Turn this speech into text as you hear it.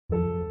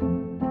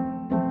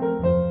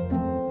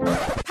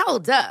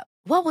Hold up.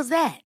 What was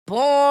that?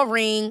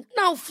 Boring.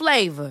 No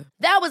flavor.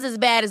 That was as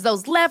bad as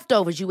those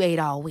leftovers you ate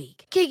all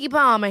week. Keke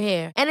Palmer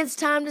here. And it's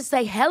time to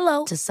say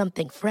hello to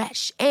something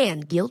fresh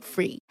and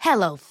guilt-free.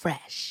 Hello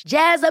Fresh.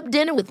 Jazz up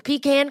dinner with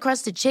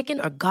pecan-crusted chicken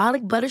or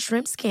garlic butter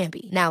shrimp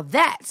scampi. Now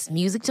that's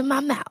music to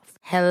my mouth.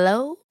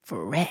 Hello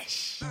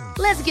Fresh.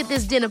 Let's get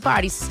this dinner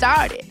party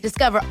started.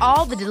 Discover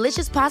all the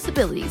delicious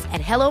possibilities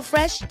at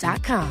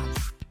hellofresh.com.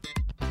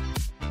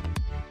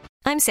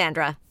 I'm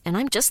Sandra, and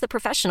I'm just the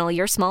professional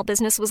your small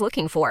business was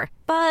looking for.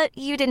 But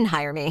you didn't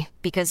hire me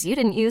because you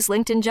didn't use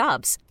LinkedIn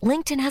Jobs.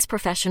 LinkedIn has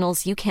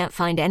professionals you can't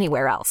find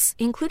anywhere else,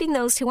 including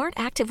those who aren't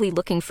actively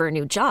looking for a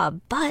new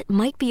job, but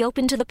might be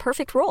open to the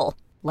perfect role,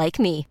 like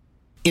me.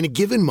 In a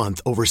given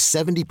month, over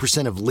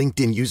 70% of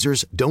LinkedIn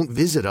users don't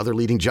visit other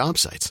leading job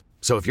sites.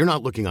 So if you're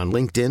not looking on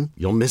LinkedIn,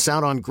 you'll miss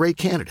out on great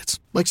candidates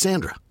like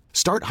Sandra.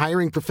 Start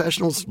hiring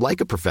professionals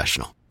like a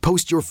professional.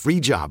 Post your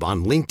free job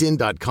on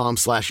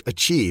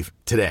linkedin.com/achieve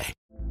today.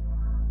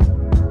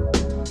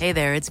 Hey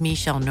there, it's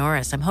Michelle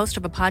Norris. I'm host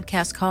of a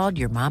podcast called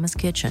Your Mama's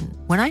Kitchen.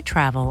 When I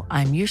travel,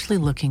 I'm usually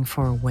looking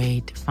for a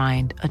way to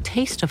find a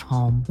taste of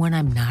home when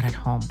I'm not at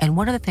home. And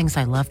one of the things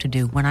I love to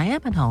do when I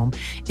am at home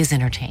is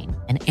entertain.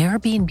 And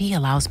Airbnb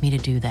allows me to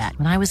do that.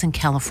 When I was in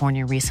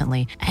California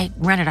recently, I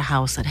rented a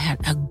house that had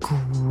a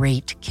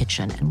great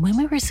kitchen. And when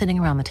we were sitting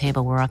around the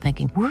table, we're all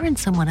thinking, we're in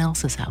someone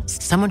else's house.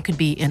 Someone could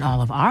be in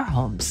all of our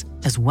homes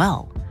as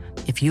well.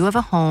 If you have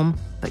a home,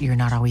 but you're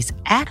not always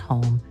at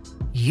home,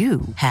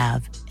 you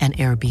have an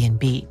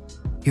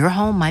Airbnb. Your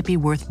home might be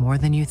worth more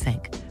than you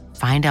think.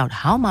 Find out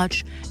how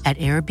much at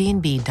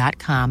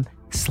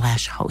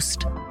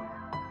airbnb.com/host.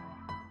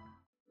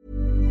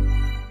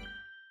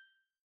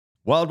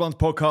 Wild Ones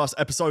Podcast,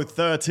 episode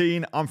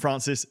 13. I'm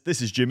Francis.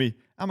 This is Jimmy.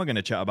 And we're going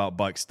to chat about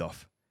bike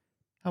stuff.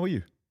 How are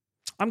you?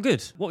 I'm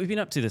good. What have you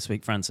been up to this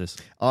week, Francis?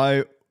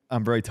 I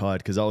am very tired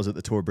because I was at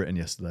the Tour of Britain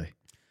yesterday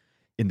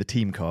in the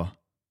team car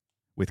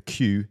with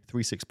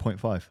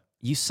Q36.5.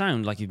 You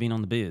sound like you've been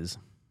on the beers.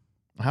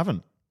 I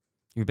haven't.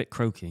 You're a bit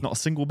croaky. Not a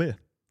single beer.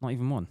 Not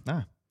even one?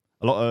 No.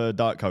 A lot of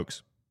Diet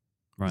Cokes.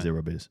 Right.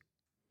 0 beers.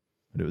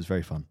 But it was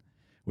very fun.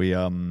 We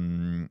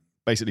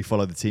basically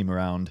followed the team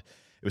around.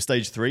 It was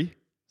stage 3.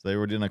 So they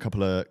were in a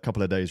couple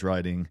of days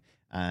riding,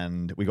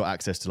 and we got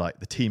access to like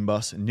the team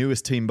bus,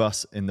 newest team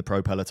bus in the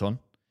pro peloton,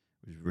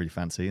 which was really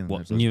fancy. And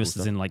what, newest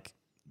as in like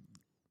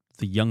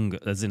the younger,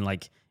 as in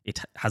like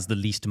it has the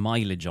least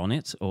mileage on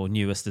it, or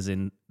newest as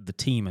in the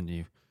team are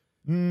new?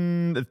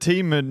 The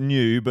team are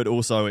new, but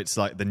also it's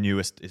like the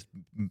newest.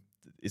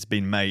 It's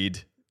been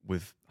made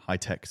with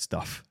high-tech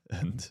stuff,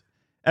 and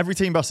every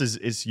team bus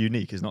is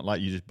unique. It's not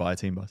like you just buy a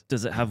team bus.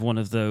 Does it have one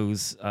of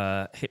those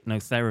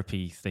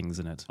hypnotherapy things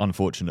in it?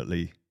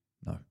 Unfortunately,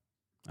 no.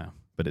 Oh.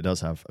 But it does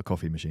have a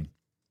coffee machine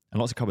and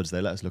lots of cupboards. They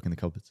let us look in the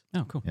cupboards.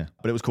 Oh, cool. Yeah,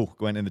 but it was cool.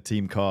 Went in the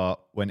team car,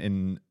 went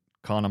in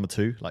car number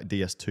 2, like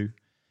DS2.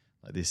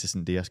 Like the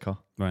assistant DS car.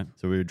 Right.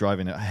 So we were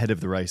driving ahead of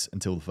the race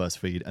until the first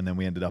feed, and then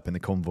we ended up in the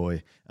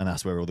convoy, and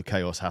that's where all the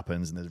chaos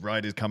happens, and there's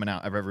riders coming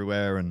out of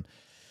everywhere, and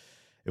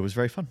it was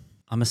very fun.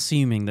 I'm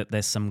assuming that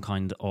there's some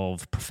kind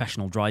of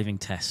professional driving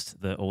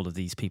test that all of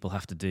these people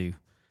have to do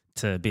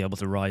to be able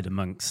to ride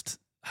amongst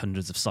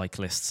hundreds of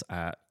cyclists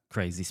at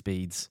crazy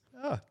speeds.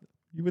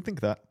 You would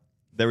think that.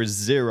 There is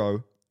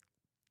 0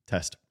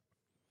 test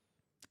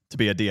to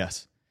be a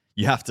DS.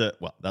 You have to,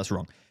 well, that's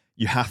wrong.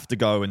 You have to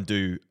go and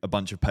do a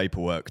bunch of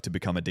paperwork to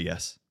become a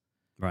DS.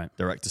 Right.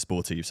 Director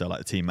Sportive, so like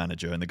the team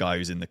manager and the guy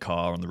who's in the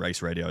car on the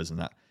race radios and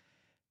that.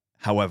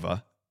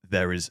 However,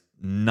 there is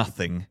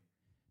nothing,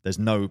 there's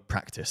no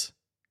practice.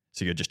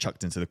 So you're just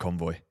chucked into the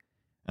convoy,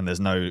 and there's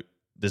not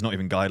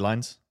even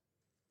guidelines.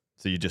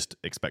 So you're just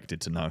expected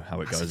to know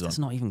how it goes on. There's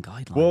not even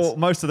guidelines. Well,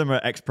 most of them are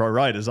ex-pro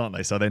riders, aren't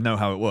they? So they know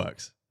how it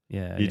works.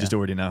 Yeah. You just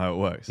already know how it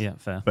works. Yeah,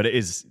 fair. But it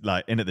is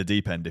like in at the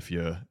deep end. If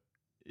you're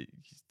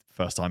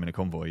first time in a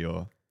convoy,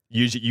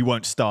 you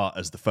won't start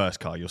as the first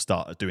car. You'll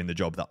start doing the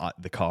job that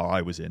the car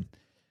I was in.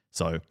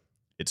 So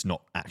it's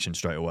not action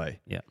straight away.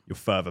 Yeah. You're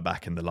further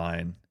back in the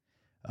line.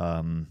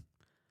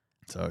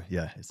 So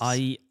yeah.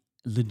 I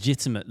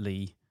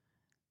legitimately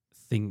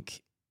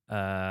think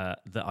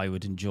that I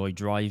would enjoy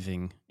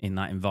driving in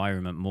that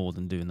environment more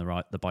than doing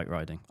the bike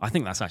riding. I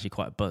think that's actually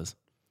quite a buzz.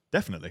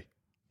 Definitely.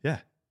 Yeah.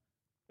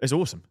 It's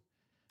awesome.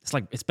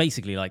 It's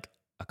basically like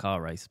a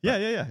car race.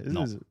 Yeah.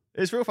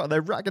 It's real fun.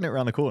 They're ragging it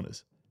around the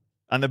corners.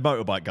 And the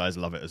motorbike guys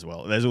love it as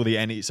well. There's all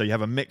so you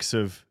have a mix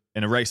of,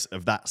 in a race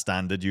of that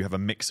standard, you have a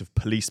mix of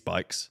police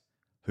bikes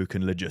who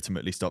can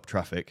legitimately stop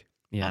traffic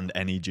and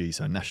NEG,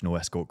 so National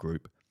Escort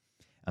Group.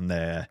 And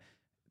they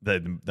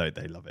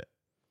love it.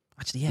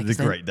 Actually, yeah. It's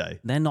a great day.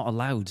 They're not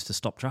allowed to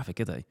stop traffic,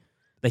 are they?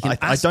 They can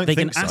I don't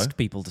think so. ask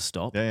people to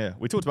stop. Yeah.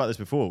 We talked about this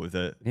before with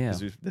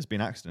there's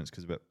been accidents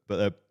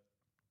but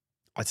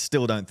I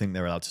still don't think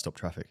they're allowed to stop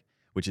traffic,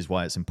 which is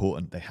why it's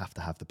important. They have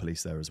to have the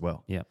police there as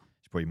well. Yeah.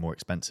 It's probably more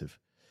expensive.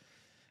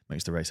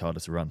 Makes the race harder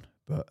to run.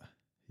 But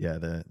yeah,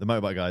 the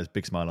motorbike guys,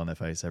 big smile on their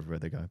face everywhere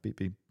they go. Beep,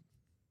 beep.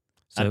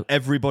 So and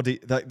everybody,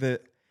 I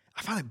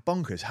find it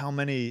bonkers how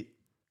many,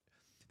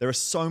 there are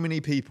so many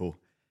people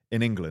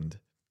in England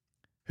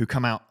who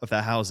come out of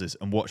their houses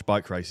and watch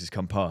bike races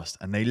come past,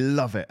 and they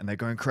love it, and they're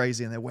going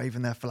crazy, and they're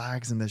waving their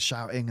flags, and they're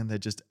shouting, and they're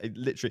just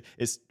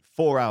it's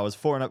 4 hours,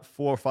 4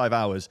 or 5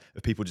 hours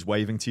of people just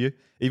waving to you.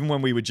 Even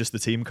when we were just the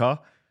team car,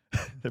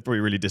 they're probably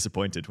really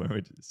disappointed when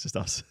it's just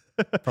us.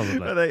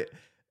 Probably.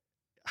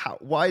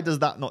 Why does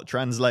that not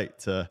translate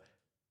to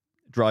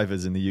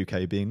drivers in the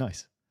UK being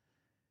nice?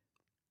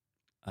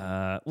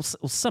 Well,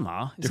 some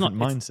are. It's Different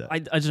not mindset. I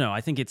don't know. I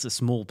think it's a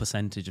small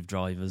percentage of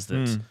drivers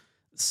that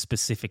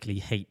specifically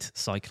hate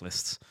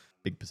cyclists.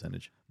 Big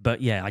percentage. But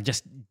yeah, I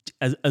just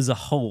as a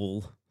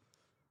whole,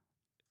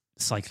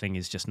 cycling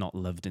is just not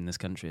loved in this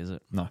country, is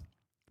it? No.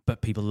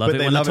 But people love it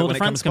when the Tour de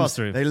France comes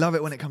through. They love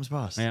it when it comes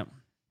past. Yeah.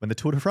 When the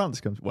Tour de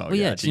France comes. Well,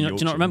 yeah. Do you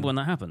not remember when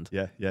that happened?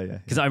 Yeah.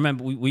 Because I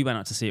remember we went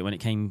out to see it when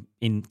it came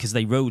in, because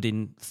they rode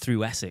in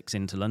through Essex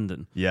into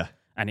London. Yeah.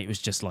 And it was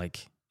just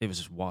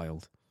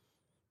wild.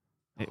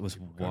 It was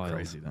wild.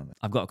 Crazy, don't they?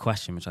 I've got a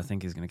question which I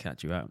think is going to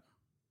catch you out.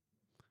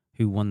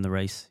 Who won the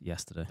race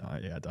yesterday?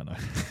 I don't know.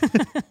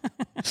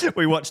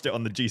 We watched it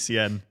on the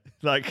GCN,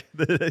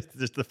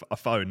 just a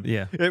phone.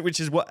 Yeah. Which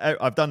is what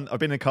I've done. I've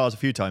been in cars a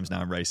few times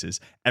now in races.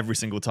 Every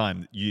single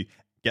time you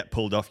get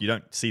pulled off, you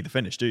don't see the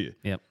finish, do you?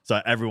 Yep.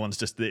 So everyone's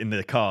just in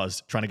their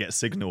cars trying to get a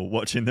signal,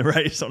 watching the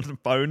race on the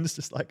phones,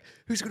 just like,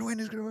 who's going to win?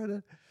 Who's going to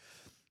win?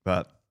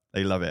 But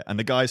they love it. And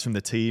the guys from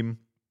the team,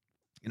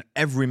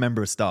 every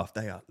member of staff,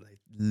 they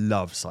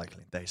love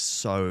cycling.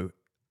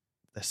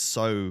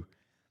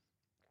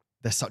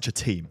 They're such a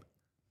team,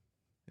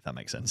 if that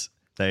makes sense.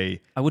 I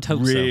would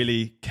hope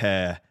really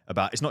care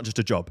about, it's not just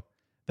a job.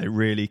 They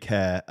really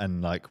care.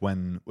 And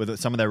when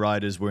some of their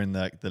riders were in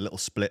the little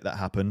split that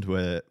happened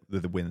where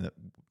the win,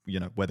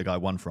 where the guy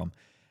won from,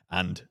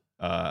 and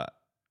Q3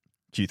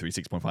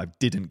 6.5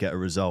 didn't get a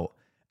result,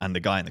 and the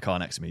guy in the car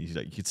next to me,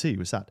 you could see he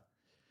was sad.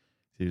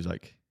 He was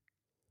like,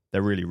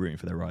 they're really rooting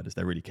for their riders.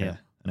 They really care. Yeah.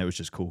 And it was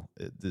just cool.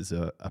 There's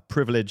a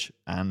privilege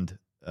and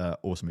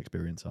awesome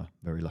experience. I'm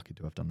very lucky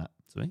to have done that.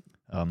 Sweet.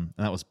 And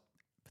that was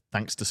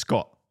thanks to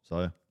Scott.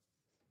 So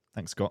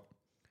thanks, Scott.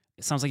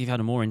 It sounds like you've had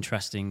a more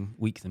interesting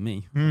week than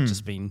me. I've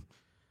just been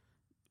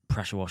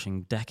pressure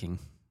washing decking.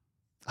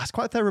 That's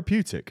quite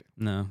therapeutic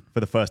No,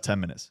 for the first 10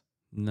 minutes.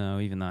 no,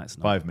 even that it's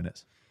not. 5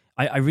 minutes.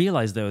 I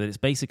realised though that it's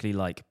basically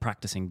like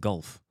practicing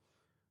golf,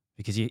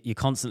 because you're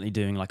constantly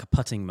doing like a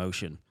putting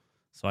motion.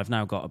 So I've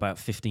now got about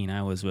 15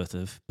 hours worth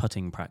of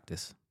putting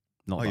practice.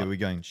 Yeah, we're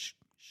going.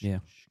 Yeah.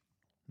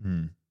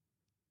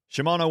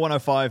 Shimano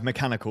 105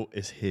 mechanical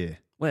is here.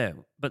 Where?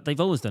 But they've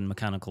always done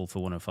mechanical for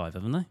 105,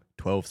 haven't they?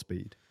 12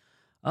 speed.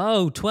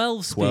 Oh,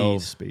 12 speed.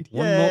 12 speed.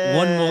 One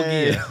more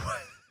gear.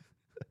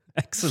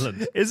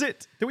 Excellent. Is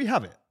it? Do we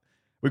have it?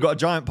 We've got a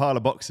giant pile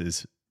of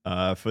boxes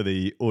for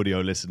the audio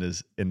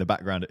listeners in the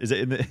background. Is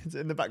it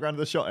in the background of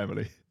the shot,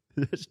 Emily?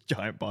 It's a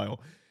giant pile.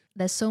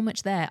 There's so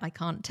much there, I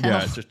can't tell.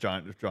 Yeah, it's just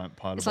giant pile of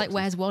boxes. It's like,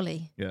 where's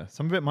Wally? Yeah,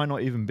 some of it might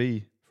not even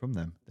be from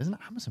them. There's an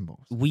Amazon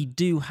box. We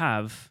do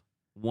have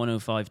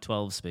 105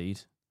 12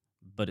 speed,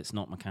 but it's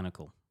not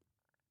mechanical.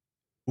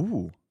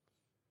 Ooh.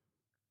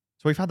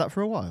 So we've had that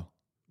for a while.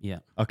 Yeah.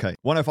 Okay,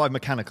 105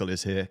 mechanical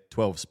is here,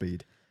 12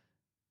 speed.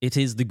 It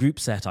is the group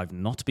set I've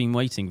not been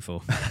waiting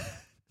for.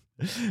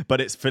 But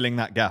it's filling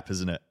that gap,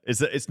 isn't it?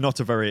 It's not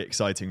a very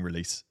exciting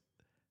release.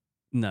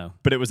 No.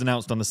 But it was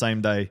announced on the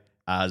same day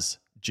as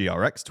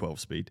GRX 12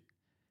 speed,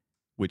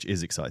 which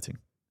is exciting.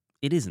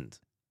 It isn't.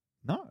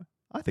 No,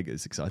 I think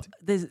it's exciting.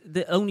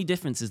 The only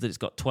difference is that it's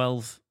got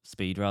 12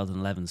 speed rather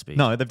than 11 speed.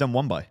 No, they've done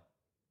 1x.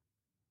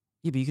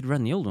 Yeah, but you could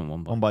run the old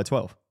one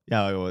 1x12.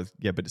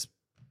 Yeah, but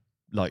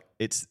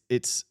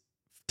it's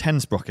 10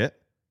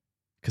 sprocket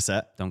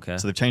cassette. Don't care.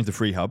 So they've changed the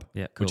free hub,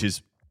 Yeah, cool. which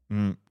is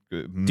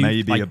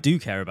I do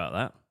care about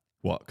that.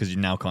 What? Because you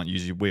now can't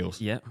use your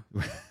wheels. Yeah.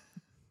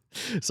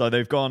 So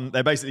they're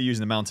basically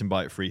using the mountain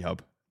bike free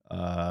hub.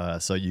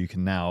 So you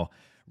can now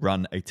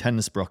run a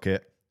 10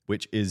 sprocket,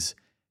 which is,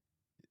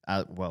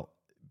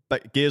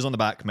 but gears on the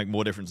back make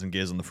more difference than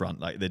gears on the front.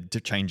 Like they're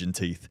changing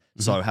teeth.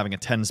 Mm-hmm. So having a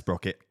 10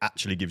 sprocket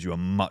actually gives you a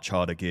much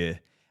harder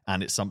gear.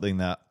 And it's something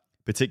that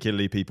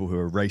particularly people who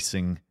are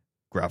racing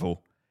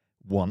gravel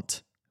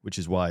want, which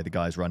is why the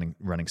guys running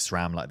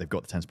SRAM, like they've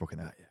got the 10 sprocket.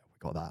 Yeah, we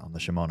got that on the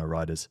Shimano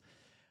riders.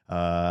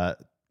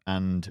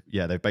 And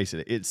yeah,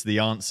 it's the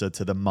answer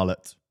to the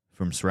mullet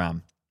from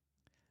SRAM,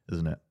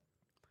 isn't it?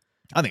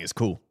 I think it's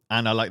cool.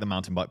 And I like the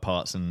mountain bike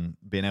parts and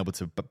being able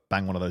to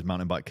bang one of those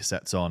mountain bike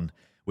cassettes on,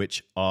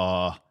 which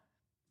are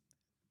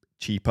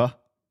cheaper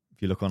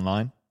if you look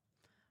online.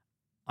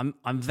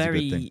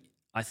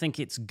 I think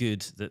it's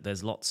good that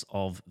there's lots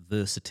of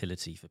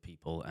versatility for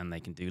people and they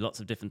can do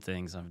lots of different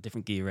things, have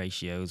different gear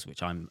ratios,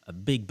 which I'm a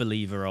big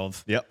believer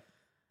of. Yep.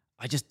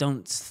 I just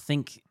don't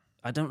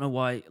know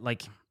why,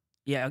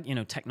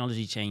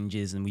 technology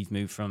changes and we've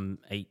moved from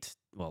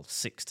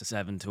 6 to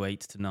 7 to 8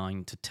 to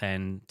 9 to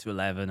 10 to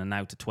 11 and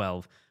now to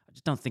 12. I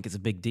just don't think it's a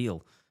big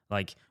deal.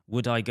 Like,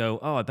 would I go,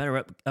 I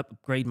better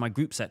upgrade my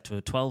group set to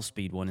a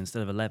 12-speed one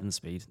instead of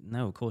 11-speed?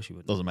 No, of course you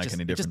wouldn't. Doesn't make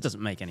any difference. It just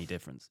doesn't make any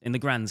difference. In the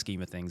grand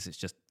scheme of things,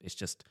 it's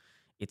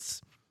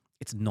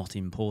not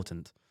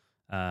important.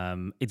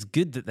 It's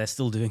good that they're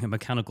still doing a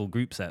mechanical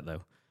group set,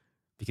 though,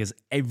 because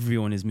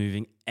everyone is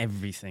moving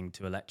everything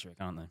to electric,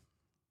 aren't they?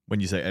 When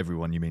you say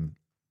everyone, you mean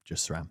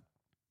just SRAM?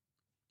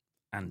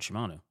 And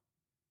Shimano.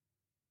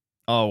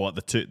 Oh, what,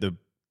 the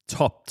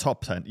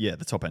top end? Yeah,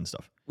 the top end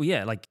stuff. Well,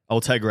 yeah, like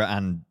Ultegra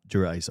and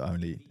Dura-Ace are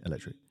only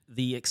electric.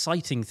 the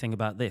exciting thing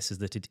about this is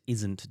that it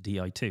isn't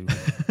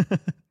Di2.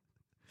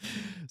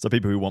 So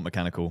people who want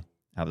mechanical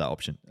have that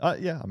option.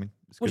 Yeah, I mean,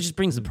 it's Well, it good. just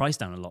brings the price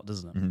down a lot,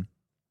 doesn't it? Mhm.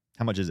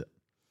 How much is it?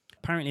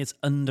 Apparently, it's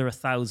under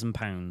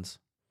 £1,000.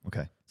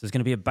 Okay. So it's going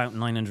to be about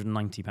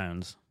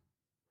 £990,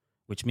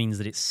 which means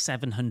that it's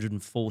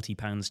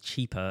 £740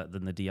 cheaper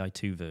than the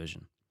Di2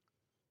 version.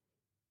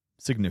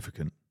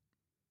 Significant.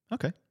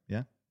 Okay,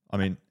 yeah. I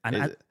mean,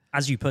 And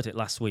as you put it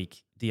last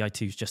week,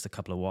 Di2 is just a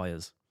couple of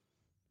wires.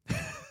 is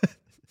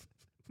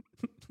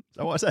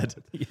that what I said?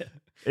 Yeah.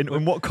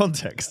 In what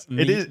context?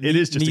 It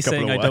is just me a couple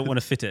saying of I wires. don't want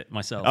to fit it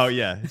myself. Oh,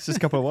 yeah. It's just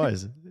a couple of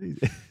wires.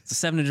 It's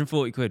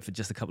 740 quid for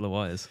just a couple of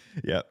wires.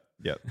 Yeah.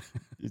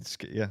 It's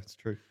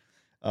true.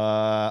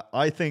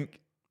 I think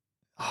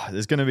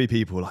there's going to be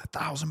people like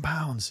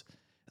 £1,000.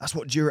 That's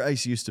what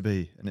Dura-Ace used to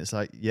be. And it's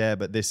like, yeah,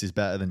 but this is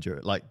better than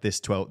Dura. Like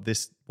this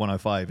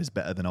 105 is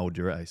better than old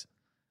Dura-Ace.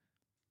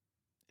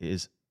 It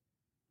is.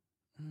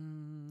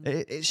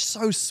 It's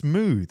so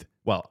smooth.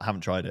 Well, I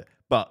haven't tried it,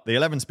 but the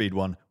 11-speed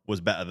one was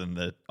better than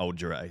the old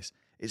Dura-Ace.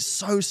 It's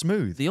so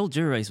smooth. The old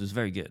Dura-Ace was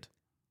very good.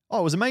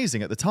 Oh, it was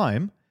amazing at the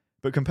time,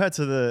 but compared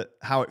to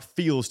how it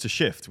feels to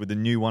shift with the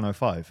new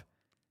 105,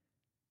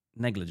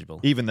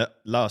 Negligible. even the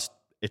last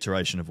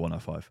iteration of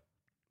 105.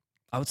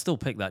 I would still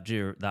pick that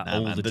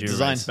older The Dura-Ace.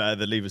 design's better,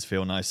 the levers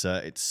feel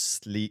nicer, it's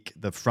sleek,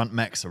 the front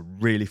mechs are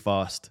really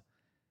fast.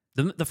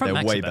 The front They're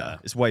mechs way are better.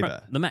 It's way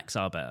better. The mechs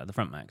are better, the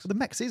front mechs. The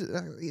mechs is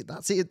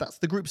that's it. That's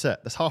the group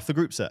set. That's half the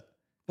group set.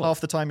 What? Half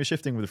the time you're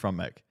shifting with the front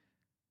mech.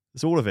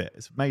 It's all of it.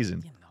 It's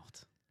amazing. You're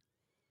not.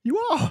 You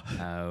are.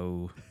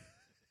 Oh.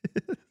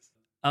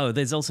 Oh,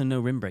 there's also no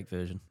rim brake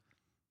version.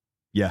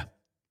 Yeah.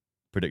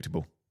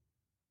 Predictable.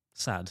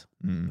 Sad,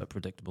 but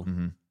predictable.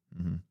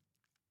 Mm-hmm.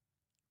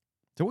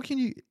 So what can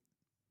you?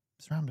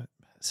 It's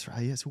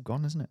all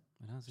gone, isn't it?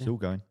 It has, It's yeah. all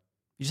going.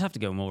 You just have to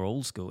go more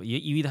old school.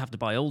 You either have to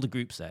buy older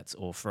group sets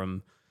or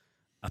from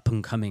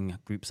up-and-coming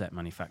group set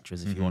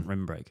manufacturers if you want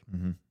rim brake.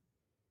 Mm-hmm.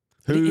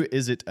 But Who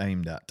is it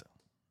aimed at?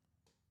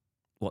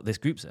 What, this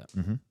group set?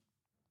 Mm-hmm.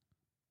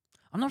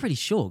 I'm not really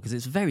sure because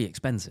it's very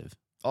expensive.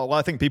 Oh, well,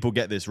 I think people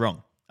get this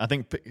wrong. I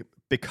think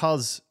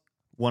because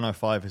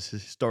 105 has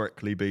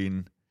historically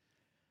been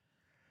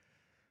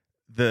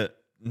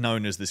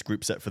known as this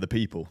group set for the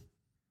people.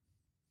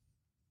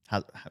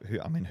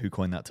 Who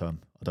coined that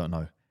term? I don't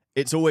know.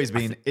 It's always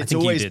been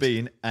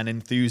been an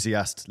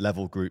enthusiast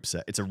level group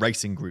set. It's a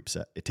racing group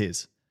set. It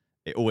is.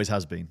 It always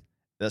has been.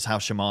 That's how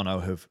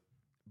Shimano have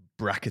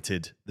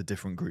bracketed the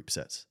different group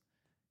sets.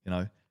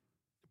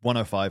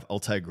 105,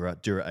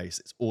 Ultegra, Dura-Ace.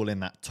 It's all in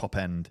that top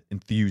end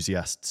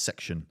enthusiast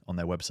section on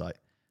their website.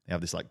 They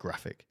have this like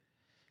graphic,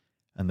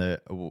 and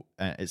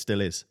it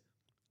still is.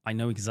 I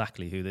know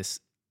exactly who this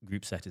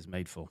group set is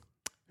made for.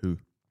 Who?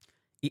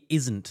 It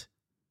isn't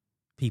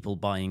people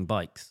buying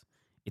bikes.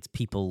 It's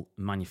people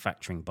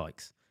manufacturing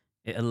bikes.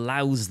 It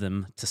allows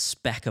them to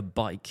spec a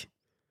bike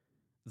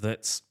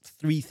that's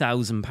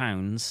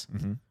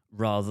 £3,000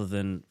 rather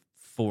than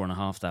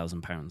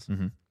 £4,500.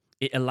 Mm-hmm.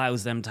 It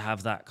allows them to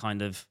have that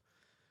kind of,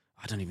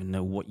 I don't even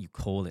know what you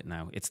call it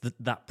now. It's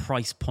that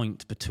price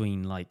point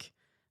between like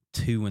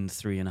 £2,000 and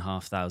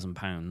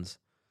 £3,500.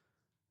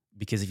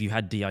 Because if you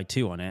had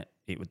Di2 on it,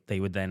 they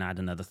would then add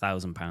another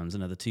 £1,000,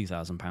 another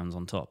 £2,000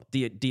 on top.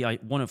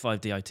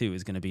 105 Di2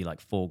 is going to be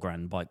like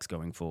 £4,000 bikes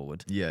going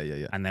forward. Yeah.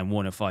 And then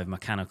 105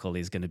 mechanical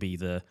is going to be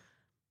the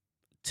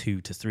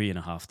 £2,000 to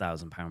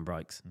 £3,500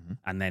 bikes. Mm-hmm.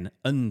 And then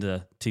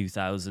under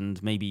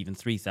 2,000, maybe even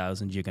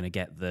 3,000, you're going to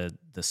get the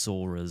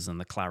Soras and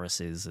the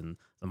Clarises and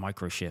the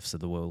micro shifts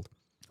of the world.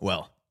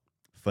 Well,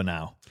 for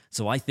now.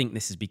 So I think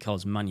this is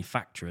because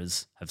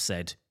manufacturers have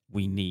said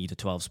we need a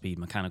 12-speed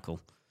mechanical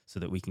so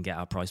that we can get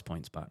our price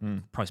points back.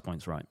 Price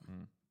points right.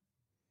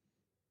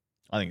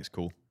 I think it's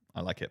cool.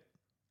 I like it.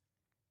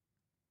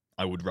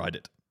 I would ride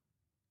it.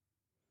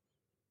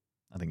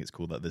 I think it's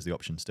cool that there's the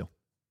option still.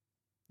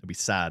 It'll be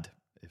sad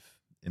if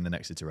in the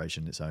next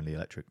iteration it's only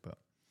electric, but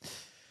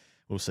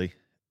we'll see.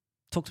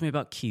 Talk to me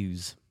about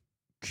queues.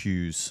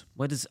 Queues.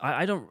 Where does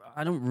I don't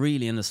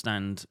really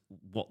understand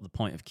what the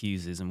point of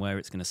queues is and where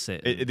it's going to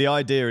sit. The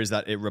idea is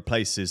that it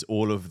replaces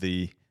all of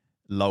the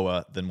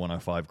lower than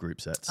 105 group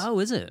sets. Oh,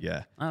 is it?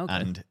 Yeah. Oh, okay.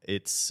 And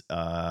it's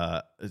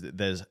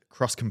there's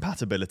cross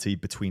compatibility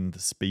between the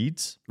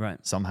speeds. Right.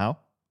 Somehow.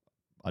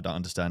 I don't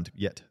understand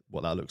yet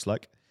what that looks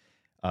like.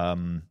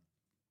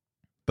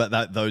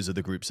 But those are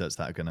the group sets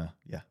that are gonna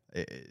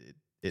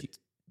it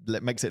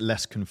makes it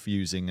less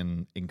confusing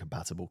and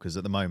incompatible because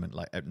at the moment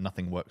like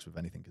nothing works with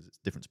anything because it's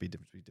different speed.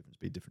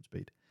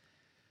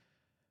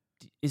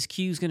 Is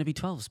queues going to be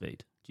 12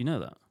 speed? Do you know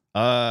that?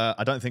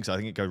 I don't think so. I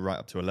think it goes right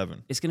up to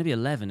 11. It's going to be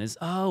 11. Do you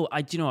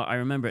know what? I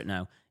remember it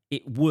now.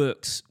 It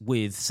works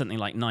with something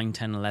like 9,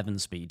 10, 11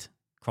 speed,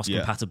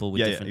 cross-compatible with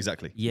different... Yeah,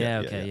 exactly. Yeah,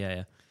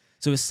 okay.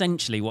 So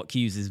essentially what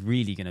Q's is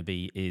really going to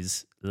be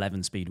is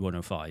 11-speed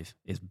 105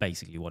 is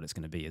basically what it's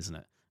going to be, isn't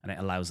it? And it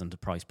allows them to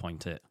price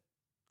point it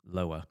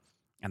lower.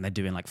 And they're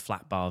doing like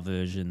flat bar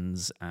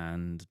versions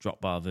and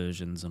drop bar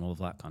versions and all of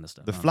that kind of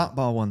stuff. The flat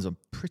bar ones I'm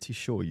pretty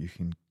sure you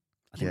can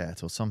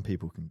get, or some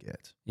people can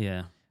get.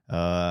 Yeah.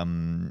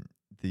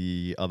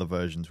 The other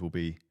versions will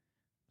be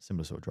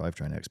similar sort of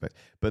drivetrain, I expect.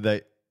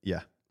 But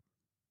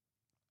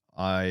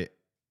I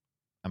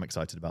am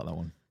excited about that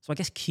one. So I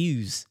guess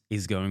Q's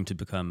is going to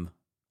become,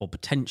 or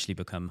potentially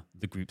become,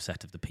 the group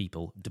set of the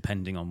people,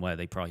 depending on where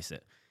they price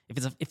it.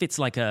 If it's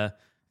like a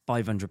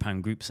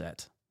 £500 group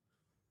set,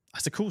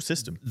 that's a cool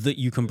system that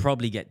you can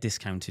probably get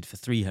discounted for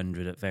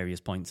 300 at various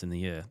points in the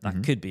year.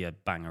 That could be a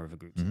banger of a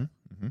group set.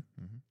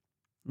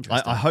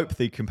 I hope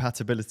the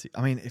compatibility.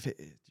 I mean, do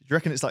you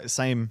reckon it's like the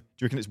same?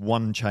 Do you reckon it's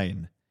one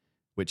chain,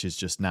 which is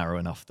just narrow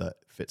enough that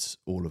fits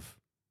all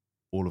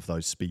of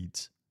those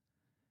speeds,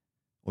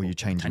 or are you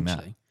changing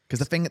that?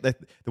 Because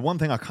the one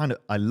thing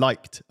I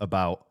liked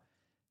about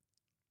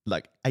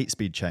like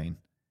 8-speed chain,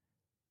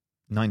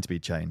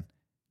 9-speed chain,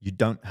 you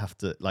don't have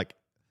to like.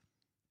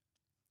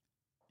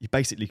 You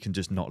basically can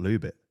just not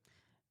lube it.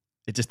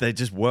 They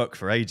just work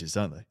for ages,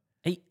 don't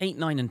they? 8,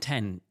 9, and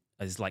 10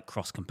 is like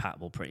cross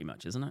compatible, pretty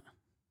much, isn't it?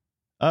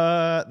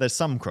 There's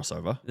some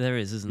crossover. There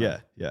is, isn't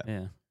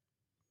Yeah.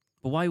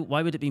 But why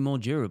would it be more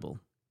durable?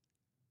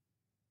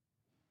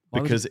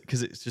 Because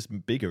it's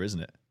just bigger,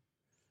 isn't it?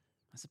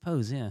 I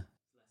suppose, yeah.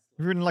 If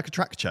you're in like a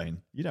track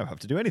chain, you don't have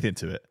to do anything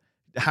to it.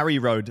 Harry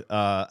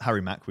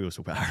Mack, we always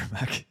talk about Harry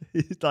Mack.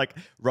 He like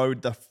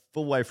rode the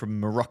full way from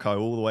Morocco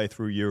all the way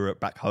through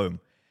Europe back home.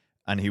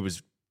 And he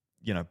was,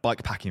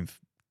 bike packing,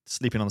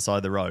 sleeping on the side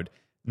of the road,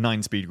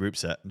 9-speed group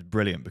set.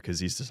 Brilliant,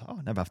 because he's just, I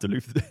never have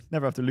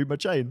to lube my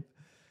chain.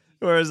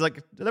 Whereas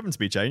like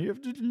 11-speed chain, you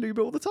have to lube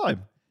it all the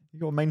time.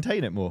 You got to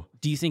maintain it more.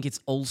 Do you think it's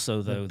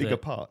also though bigger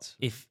that parts?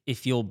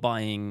 If you're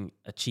buying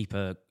a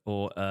cheaper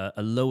or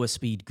a lower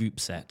speed group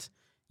set,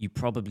 you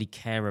probably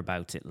care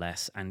about it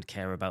less and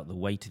care about the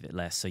weight of it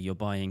less. So you're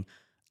buying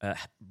a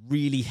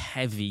really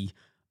heavy,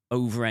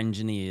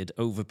 over-engineered,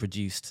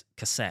 overproduced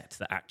cassette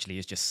that actually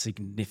is just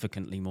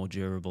significantly more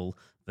durable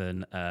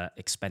than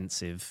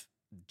expensive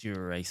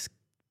Dura-Ace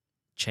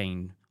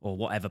chain or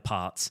whatever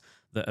parts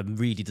that are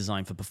really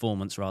designed for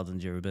performance rather than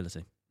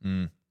durability.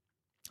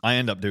 I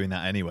end up doing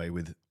that anyway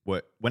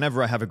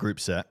whenever I have a group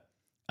set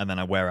and then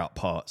I wear out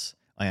parts,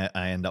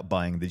 I end up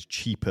buying the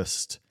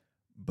cheapest,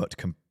 but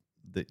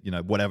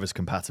whatever's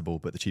compatible,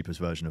 but the cheapest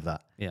version of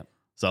that. Yeah.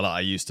 So like I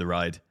used to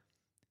ride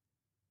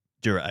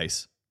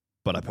Dura-Ace,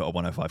 but I put a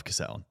 105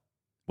 cassette on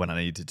when I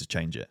needed to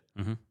change it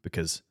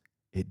because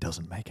it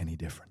doesn't make any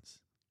difference.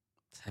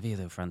 It's heavier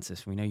though,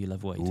 Francis. We know you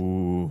love weight.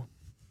 Ooh.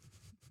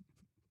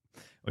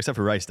 Well, except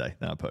for race day,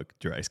 then I put a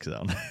Dura-Ace cassette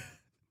on. I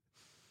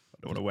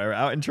don't want to wear it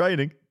out in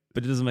training.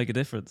 But it doesn't make a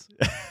difference.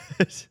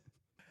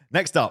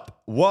 Next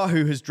up,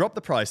 Wahoo has dropped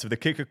the price of the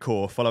Kicker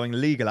Core following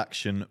legal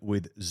action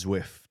with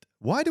Zwift.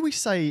 Why do we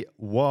say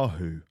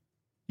Wahoo?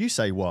 You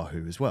say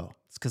Wahoo as well.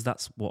 It's because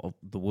that's what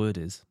the word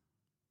is.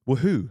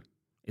 Wahoo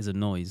is a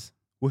noise.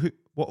 Wahoo.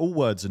 Well, all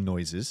words are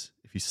noises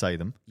if you say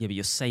them. Yeah, but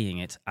you're saying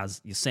it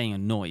as you're saying a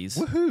noise.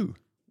 Wahoo.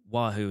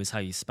 Wahoo is how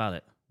you spell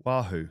it.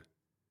 Wahoo.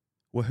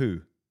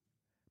 Wahoo.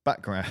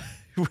 Background.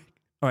 All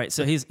right,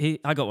 so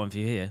I got one for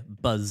you here.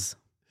 Buzz.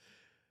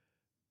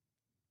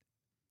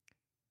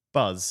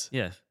 Buzz.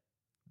 Yeah.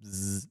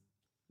 Zzz.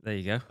 There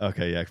you go.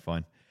 Okay, yeah,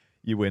 fine.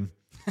 You win.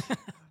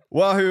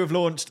 Wahoo have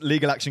launched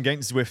legal action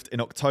against Zwift in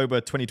October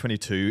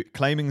 2022,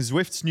 claiming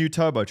Zwift's new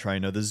turbo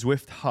trainer, the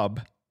Zwift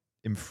Hub,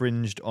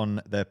 infringed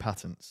on their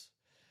patents.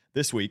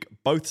 This week,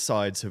 both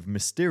sides have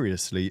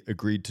mysteriously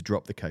agreed to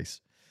drop the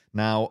case.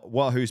 Now,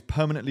 Wahoo's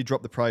permanently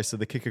dropped the price of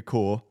the Kicker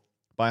Core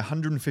by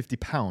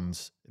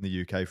 £150 in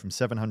the UK, from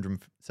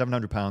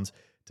 £700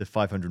 to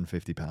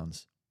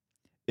 £550.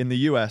 In the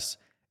US,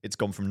 it's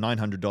gone from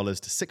 $900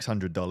 to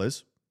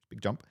 $600,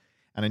 big jump.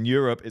 And in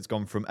Europe, it's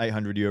gone from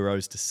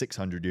 €800 to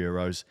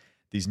 €600.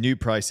 These new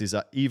prices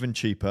are even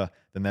cheaper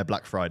than their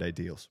Black Friday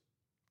deals.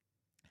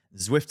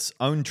 Zwift's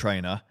own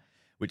trainer,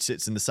 which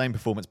sits in the same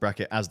performance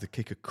bracket as the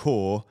Kicker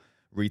Core,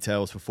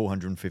 retails for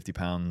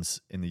 £450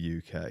 in the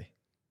UK.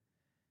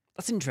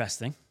 That's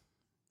interesting.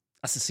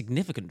 That's a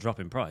significant drop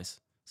in price.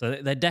 So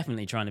they're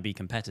definitely trying to be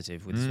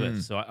competitive with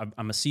Zwift. So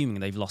I'm assuming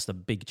they've lost a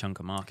big chunk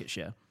of market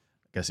share.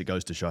 I guess it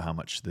goes to show how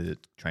much the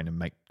trainer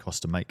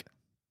costs to make.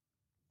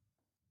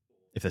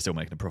 If they're still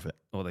making a profit.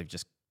 Or they've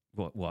just,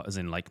 what as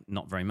in like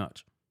not very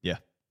much? Yeah.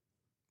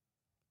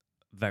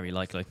 Very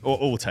likely.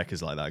 All tech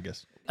is like that, I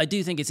guess. I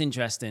do think it's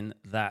interesting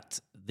that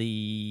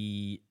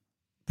the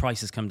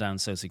price has come down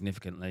so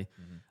significantly.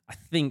 I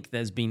think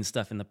there's been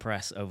stuff in the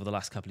press over the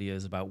last couple of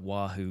years about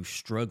Wahoo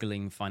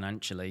struggling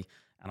financially.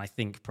 And I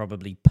think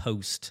probably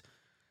post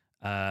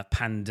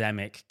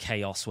pandemic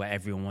chaos where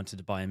everyone wanted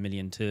to buy 1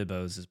 million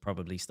turbos has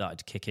probably started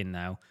to kick in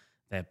now.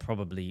 They're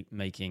probably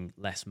making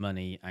less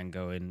money and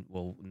going,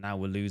 well, now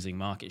we're losing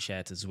market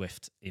share to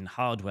Zwift in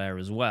hardware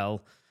as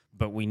well.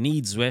 But we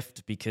need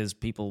Zwift because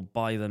people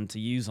buy them to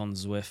use on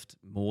Zwift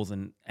more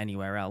than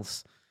anywhere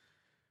else.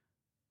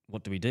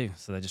 what do we do?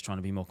 So they're just trying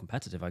to be more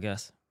competitive, I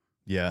guess.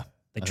 Yeah.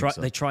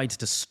 They tried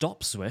to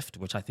stop Zwift,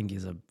 which I think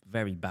is a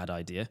very bad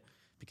idea,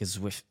 because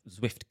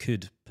Zwift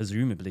could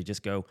presumably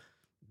just go,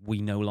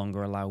 we no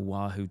longer allow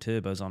Wahoo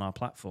turbos on our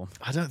platform.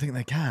 I don't think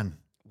they can.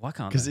 Why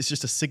can't they? Because it's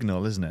just a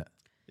signal, isn't it?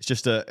 It's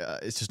just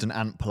an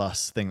Ant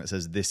Plus thing that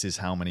says this is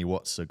how many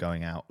watts are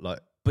going out.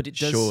 Like, but it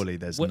does, surely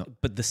there's not.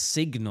 But the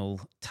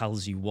signal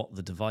tells you what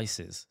the device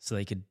is, so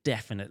they could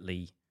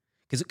definitely,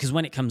 because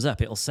when it comes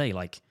up, it'll say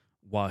like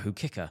Wahoo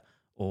Kicker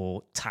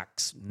or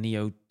Tax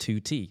Neo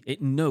 2T.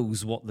 It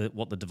knows what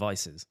the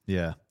device is.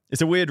 Yeah,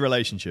 it's a weird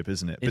relationship,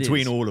 isn't it,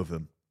 between all of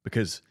them?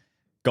 Because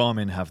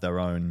Garmin have their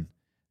own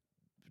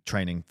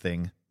training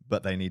thing,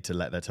 but they need to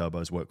let their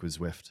turbos work with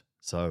Zwift.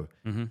 So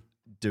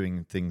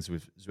doing things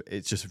with,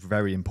 it's just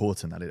very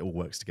important that it all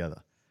works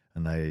together.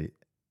 And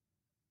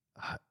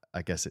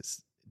I guess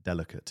it's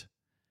delicate,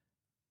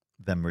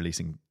 them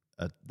releasing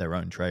their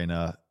own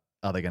trainer.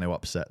 Are they going to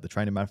upset the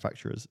trainer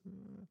manufacturers?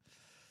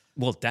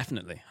 Well,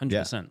 definitely,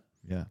 100%.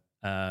 Yeah.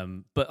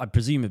 But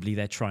presumably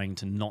they're trying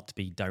to not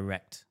be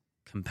direct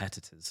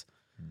competitors.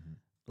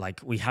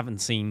 Like, we haven't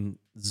seen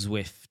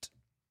Zwift.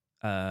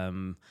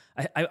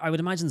 I would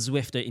imagine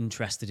Zwift are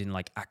interested in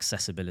like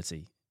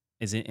accessibility.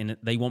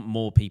 They want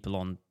more people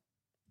on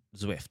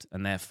Zwift,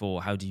 and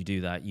therefore, how do you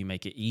do that? You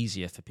make it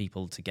easier for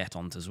people to get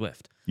onto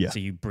Zwift. Yeah. So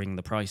you bring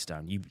the price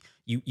down.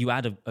 You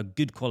add a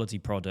good quality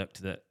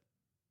product that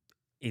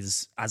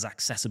is as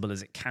accessible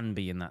as it can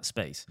be in that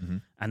space,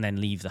 and then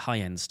leave the high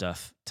end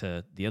stuff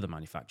to the other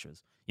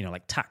manufacturers. You know,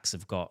 like Tax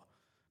have got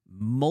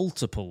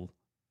multiple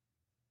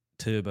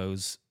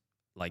turbos,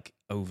 like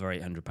over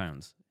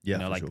 £800. Yeah,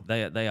 you know, like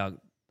sure. they are,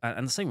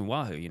 and the same with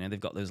Wahoo. You know, they've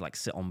got those like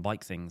sit on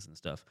bike things and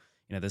stuff.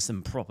 You know, there's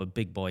some proper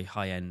big boy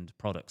high end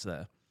products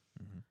there.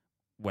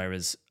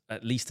 Whereas,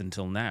 at least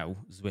until now,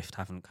 Zwift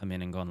haven't come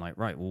in and gone like,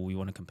 right, well, we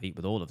want to compete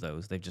with all of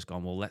those. They've just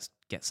gone, well, let's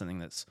get something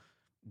that's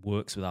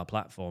works with our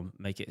platform,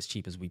 make it as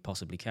cheap as we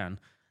possibly can,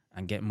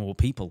 and get more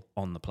people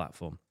on the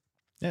platform.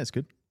 Yeah, it's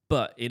good.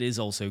 But it is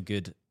also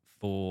good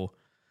for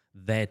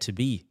there to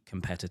be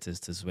competitors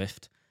to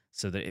Zwift,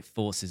 so that it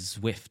forces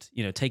Zwift,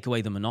 you know, take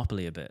away the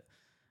monopoly a bit,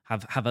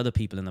 have other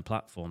people in the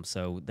platform.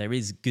 So there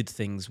is good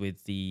things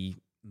with the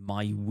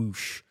My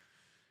Whoosh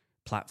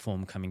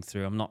platform coming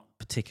through. I'm not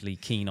particularly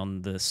keen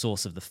on the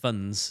source of the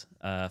funds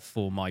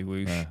for My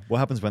Whoosh. Yeah. What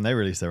happens when they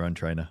release their own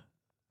trainer?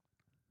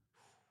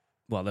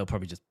 Well, they'll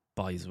probably just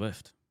buy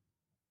Zwift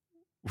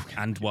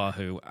and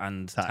Wahoo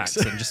and Tax.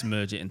 Tax and just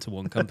merge it into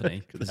one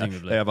company,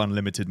 presumably. They have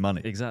unlimited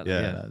money. Exactly.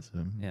 Yeah.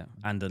 Yeah,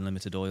 and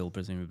unlimited oil,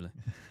 presumably.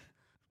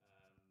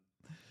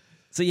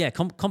 So yeah,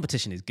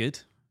 competition is good.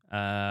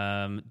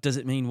 Does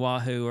it mean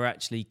Wahoo are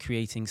actually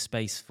creating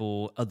space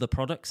for other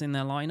products in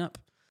their lineup?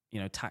 You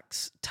know,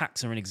 Tax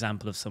are an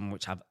example of some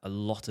which have a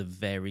lot of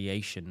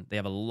variation. They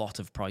have a lot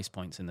of price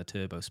points in the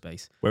turbo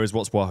space. Whereas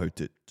what's Wahoo?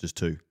 Just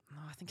two?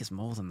 No, I think it's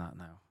more than that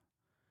now.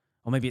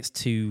 Or maybe it's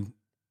 2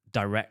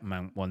 direct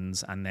mount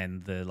ones and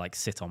then the like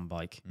sit on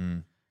bike.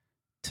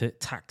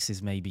 Tax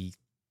is maybe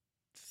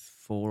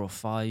 4 or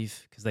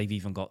 5, because they've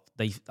even got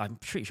I'm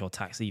pretty sure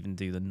Tax even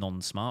do the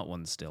non-smart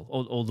ones still.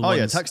 All the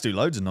ones, Tax do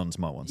loads of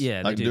non-smart ones.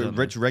 Yeah, like they do,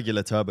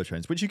 regular turbo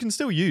trains, which you can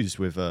still use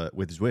with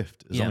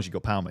Zwift as long as you've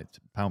got power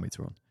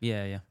meter on.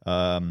 Yeah.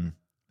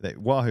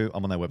 Wahoo,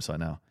 I'm on their website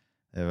now.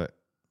 They're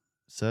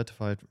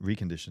certified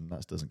reconditioned.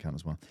 That doesn't count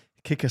as well.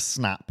 Kicker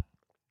Snap,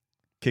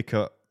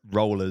 Kicker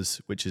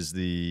Rollers, which is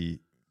the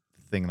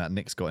thing that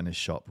Nick's got in his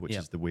shop, which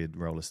is the weird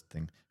rollers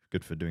thing.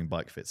 Good for doing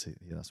bike fits.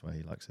 That's why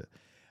he likes it.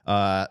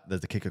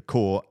 There's the Kicker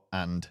Core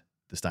and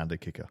the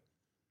standard Kicker.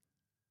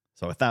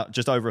 So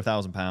just over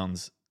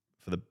 £1,000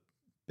 for the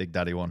Big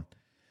Daddy one,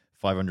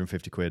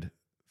 550 quid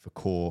for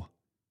Core.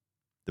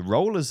 The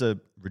rollers are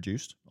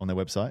reduced on their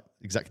website,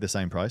 exactly the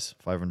same price,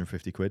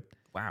 550 quid.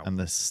 Wow. And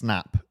the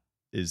Snap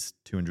is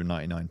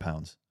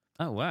 £299.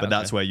 Oh wow. But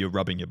that's where you're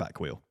rubbing your back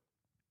wheel.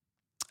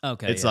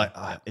 Okay. It's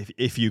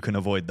if you can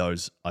avoid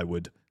those, I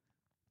would.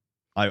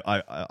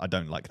 I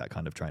don't like that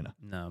kind of trainer.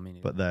 No, I mean,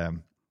 but they're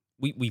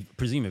we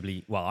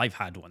presumably, well, I've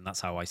had one.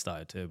 That's how I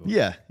started turbo.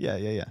 Yeah.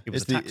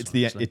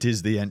 It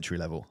is the entry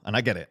level, and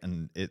I get it,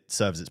 and it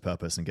serves its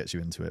purpose and gets you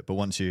into it. But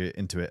once you're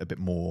into it a bit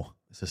more,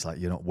 it's just like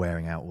you're not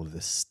wearing out all of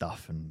this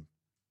stuff, and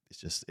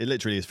it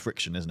literally is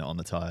friction, isn't it, on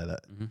the tire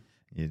that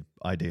you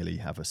ideally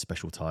have a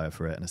special tire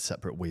for it and a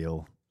separate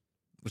wheel,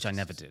 which I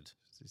never did.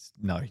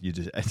 No, you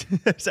just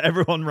so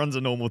everyone runs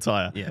a normal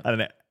tire,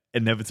 and it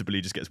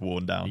inevitably just gets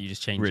worn down. You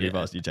just change really it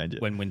fast. You change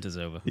it when winter's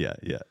over. Yeah.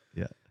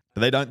 But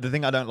they don't. The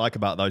thing I don't like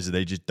about those is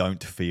they just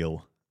don't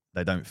feel.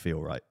 They don't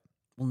feel right.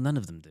 Well, none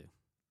of them do.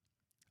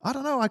 I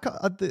don't know.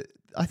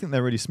 I think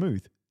they're really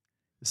smooth.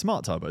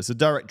 Smart turbo. It's a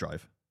direct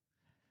drive.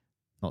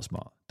 Not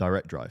smart.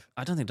 Direct drive.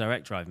 I don't think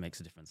direct drive makes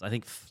a difference. I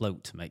think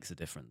float makes a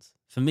difference.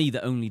 For me,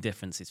 the only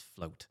difference is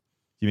float.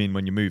 You mean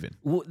when you're moving?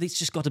 Well, it's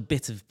just got a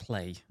bit of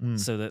play,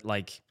 so that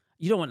like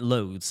you don't want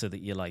loads, so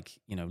that you're like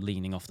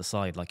leaning off the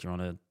side like you're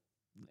on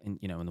in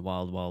the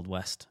wild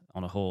west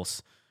on a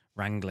horse,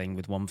 wrangling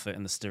with one foot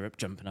in the stirrup,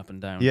 jumping up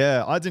and down.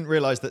 Yeah, I didn't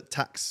realise that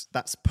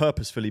that's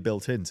purposefully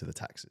built into the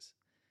Taxes.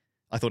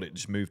 I thought it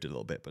just moved a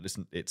little bit, but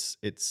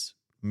it's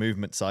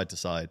movement side to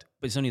side.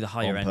 But it's only the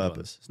higher On end purpose.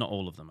 ones. It's not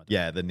all of them. I don't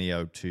Yeah, the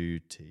Neo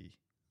 2T.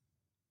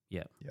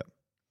 Yeah. Yep.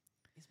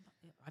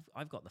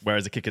 I've got the.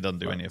 Whereas a Kicker doesn't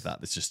do any of fronts.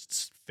 that. It's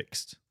just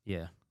fixed.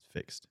 Yeah. It's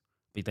fixed.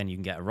 But then you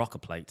can get a rocker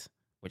plate,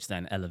 which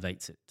then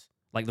elevates it.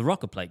 Like the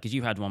rocker plate, because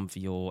you had one for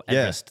your Yeah,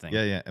 Everest thing.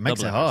 yeah. It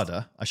makes Double it Everest.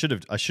 harder.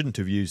 I shouldn't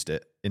have used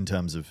it in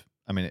terms of.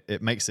 I mean,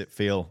 it makes it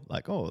feel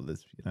like, oh,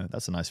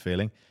 that's a nice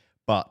feeling,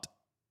 but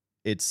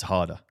it's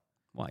harder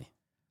Why?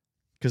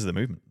 because of the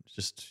movement. It's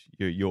just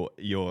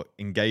you're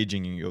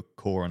engaging in your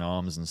core and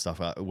arms and stuff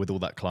with all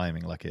that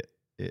climbing. Like it.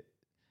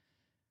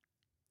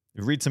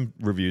 Read some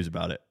reviews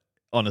about it.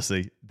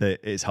 Honestly,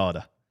 it's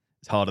harder.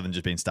 It's harder than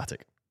just being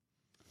static.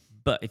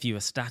 But if you were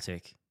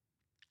static,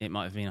 it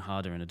might have been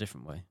harder in a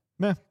different way.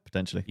 Yeah,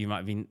 potentially. You might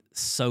have been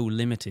so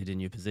limited in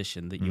your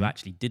position that you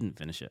actually didn't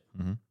finish it.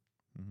 Mm-hmm.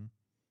 Mm-hmm.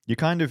 You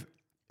kind of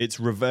it's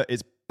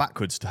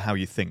backwards to how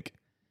you think.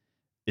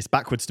 It's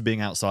backwards to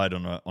being outside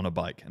on a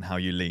bike and how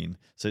you lean.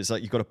 So it's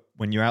like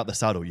when you're out the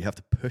saddle, you have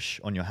to push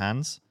on your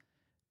hands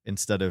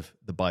instead of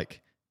the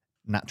bike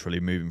naturally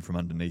moving from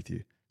underneath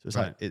you. So it's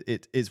Right.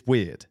 like it's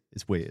weird.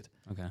 It's weird.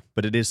 Okay.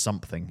 But it is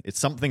something. It's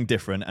something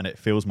different and it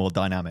feels more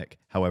dynamic.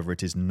 However,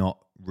 it is not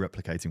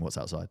replicating what's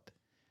outside.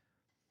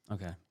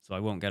 Okay. So I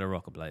won't get a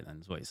rocker plate then,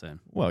 is what you're saying.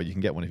 Well, you can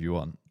get one if you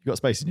want. You've got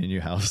space in your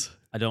new house.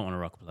 I don't want a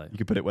rocker plate. You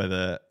could put it where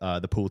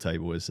the pool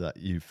table is that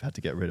you've had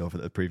to get rid of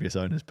that the previous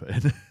owners put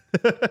in.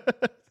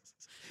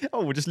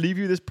 Oh, we'll just leave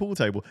you this pool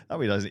table. That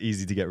way it's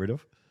easy to get rid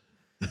of.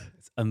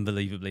 It's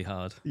unbelievably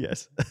hard.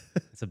 Yes.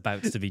 It's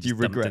about to be Do you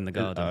just dumped regret in the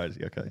garden.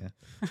 Oh, okay,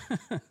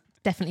 yeah.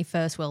 Definitely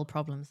first world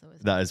problems, though,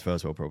 isn't it? That is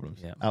first world problems.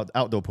 Yeah.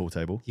 Outdoor pool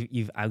table.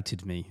 You've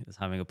outed me as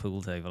having a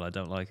pool table. I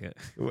don't like it.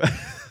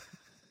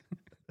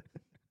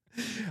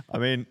 I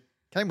mean,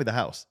 came with the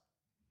house,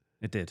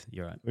 It did.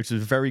 You're right. which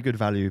is a very good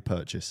value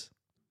purchase,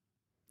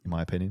 in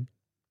my opinion.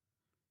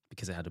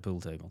 Because it had a pool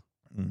table.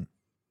 Mm.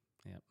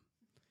 Yeah.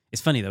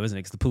 It's funny though, isn't it?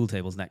 Because the pool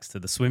table's next to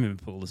the swimming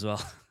pool as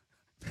well.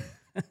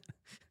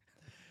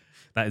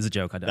 That is a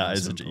joke. I don't know. That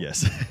is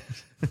yes.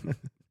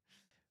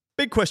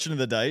 Big question of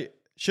the day.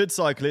 Should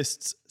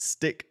cyclists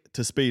stick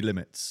to speed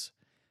limits?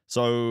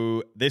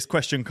 So this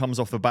question comes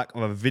off the back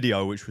of a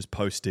video which was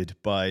posted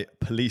by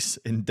police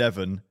in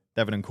Devon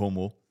and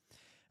Cornwall.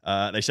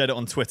 They shared it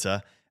on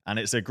Twitter, and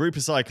it's a group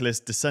of cyclists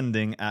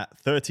descending at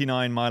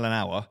 39 mile an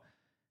hour,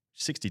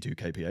 62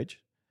 kph,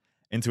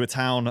 into a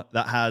town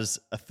that has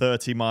a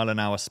 30 mile an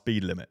hour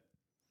speed limit.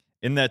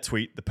 In their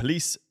tweet, the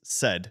police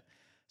said,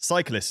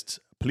 "Cyclists,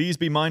 please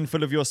be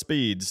mindful of your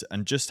speeds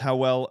and just how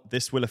well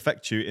this will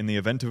affect you in the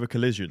event of a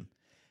collision.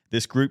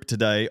 This group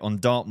today on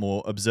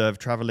Dartmoor observed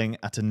travelling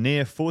at a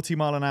near 40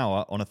 mile an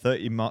hour on a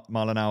 30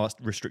 mile an hour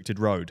restricted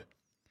road.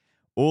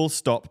 All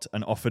stopped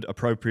and offered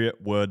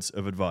appropriate words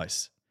of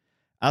advice.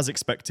 As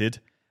expected,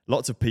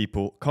 lots of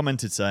people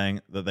commented saying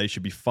that they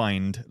should be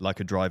fined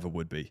like a driver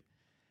would be.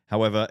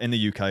 However, in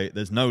the UK,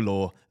 there's no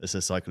law that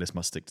says cyclists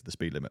must stick to the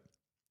speed limit.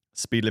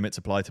 Speed limits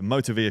apply to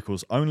motor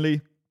vehicles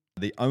only.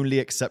 The only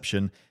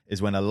exception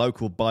is when a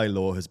local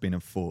bylaw has been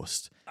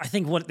enforced." I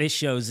think what this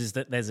shows is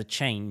that there's a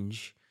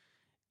change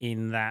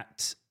in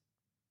that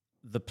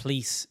the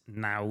police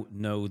now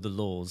know the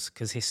laws,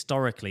 because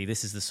historically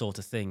this is the sort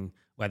of thing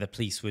where the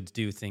police would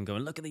do a thing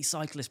going, look at these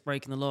cyclists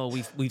breaking the law,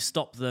 we've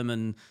stopped them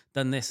and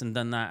done this and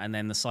done that, and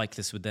then the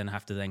cyclists would then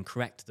have to then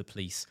correct the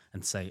police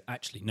and say,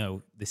 actually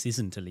no, this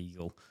isn't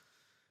illegal.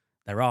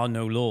 There are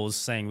no laws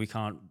saying we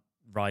can't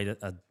ride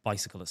a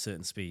bicycle at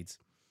certain speeds,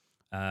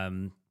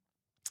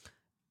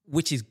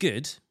 which is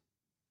good.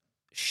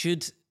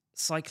 Should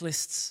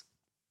cyclists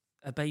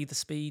obey the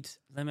speed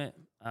limit?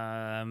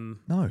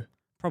 No.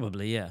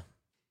 Probably, yeah.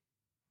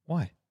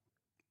 Why?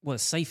 Well,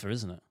 it's safer,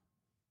 isn't it?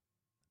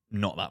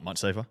 Not that much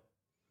safer.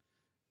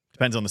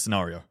 Depends on the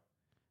scenario.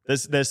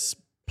 There's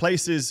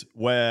places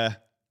where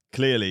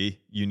clearly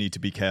you need to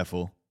be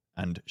careful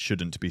and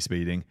shouldn't be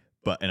speeding,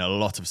 but in a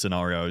lot of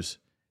scenarios,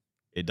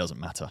 it doesn't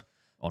matter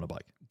on a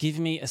bike. Give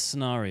me a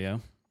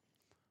scenario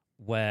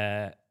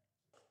where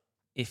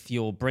if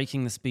you're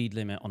breaking the speed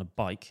limit on a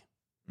bike,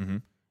 Mm-hmm.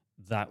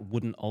 that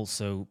wouldn't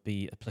also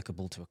be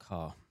applicable to a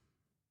car.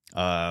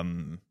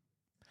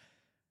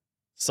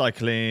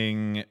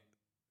 Cycling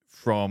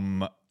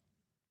from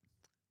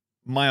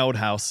my old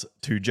house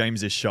to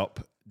James's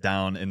shop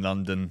down in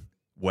London,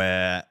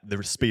 where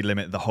the speed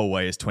limit the whole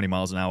way is 20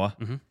 miles an hour.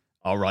 Mm-hmm.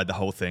 I'll ride the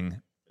whole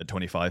thing at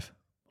 25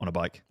 on a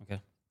bike. Okay.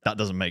 That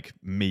doesn't make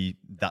me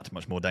that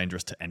much more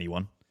dangerous to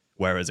anyone.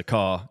 Whereas a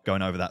car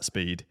going over that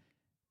speed,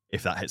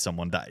 if that hits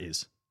someone, that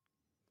is.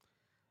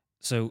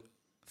 So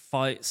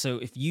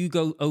if you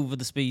go over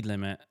the speed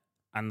limit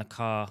and the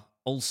car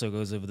also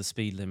goes over the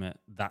speed limit,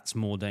 that's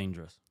more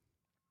dangerous.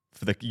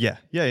 Yeah.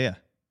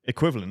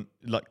 Equivalent,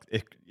 like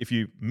if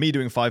me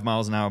doing 5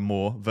 miles an hour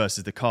more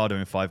versus the car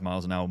doing 5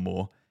 miles an hour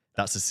more,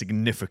 that's a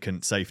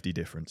significant safety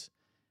difference.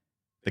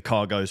 The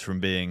car goes from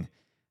being,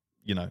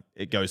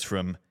 it goes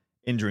from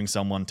injuring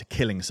someone to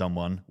killing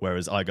someone,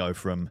 whereas I go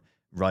from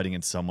riding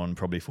into someone,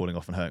 probably falling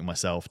off and hurting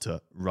myself,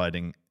 to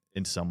riding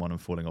into someone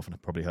and falling off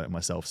and probably hurting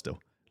myself still.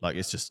 Like,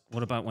 it's just,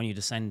 What about when you're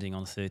descending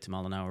on a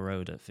 30-mile-an-hour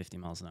road at 50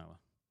 miles an hour?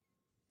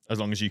 as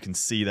long as you can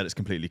see that it's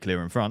completely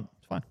clear in front,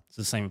 it's fine.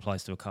 So the same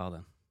applies to a car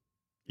then.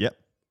 Yep.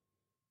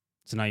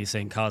 So now you're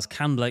saying cars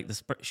can break the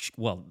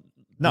well.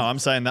 No, I'm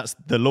saying that's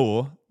the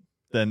law.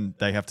 Then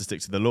they have to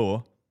stick to the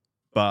law.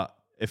 But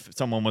if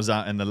someone was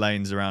out in the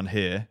lanes around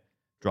here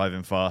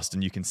driving fast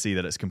and you can see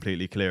that it's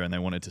completely clear and they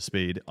wanted to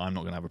speed, I'm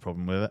not going to have a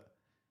problem with it.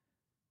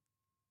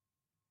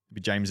 It'd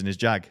be James and his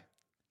Jag.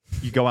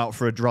 You go out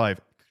for a drive.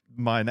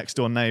 My next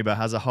door neighbour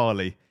has a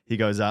Harley. He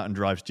goes out and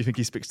drives. Do you think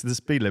he sticks to the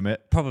speed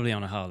limit? Probably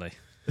on a Harley.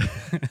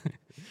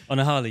 On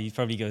a Harley, he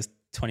probably goes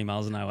 20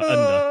 miles an hour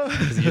under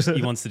because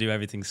he wants to do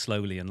everything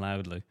slowly and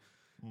loudly.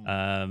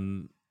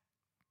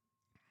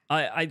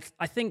 I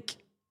think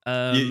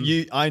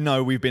I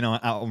know we've been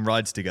out on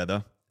rides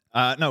together.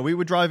 No, we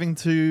were driving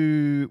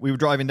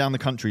down the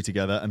country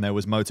together, and there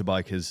was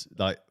motorbikers,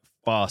 like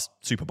fast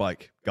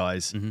superbike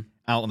guys,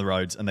 out on the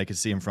roads, and they could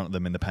see in front of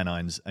them in the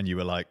Pennines, and you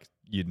were like,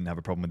 you didn't have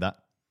a problem with that.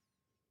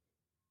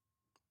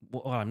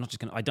 Well, I'm not just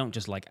gonna. I don't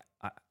just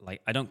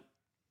I don't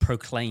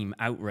proclaim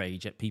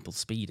outrage at people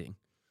speeding.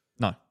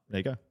 No, there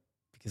you go.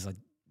 Because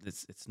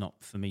it's not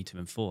for me to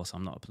enforce.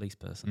 I'm not a police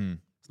person.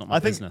 It's not my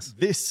business. Think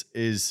this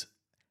is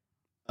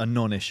a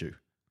non-issue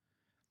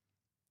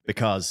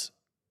because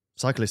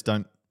cyclists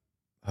don't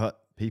hurt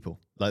people.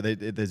 Like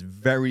there's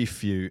very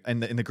few,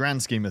 and in the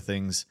grand scheme of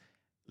things,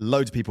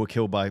 loads of people are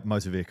killed by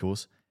motor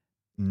vehicles.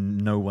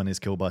 No one is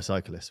killed by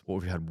cyclists. What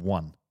have we had?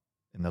 One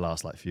in the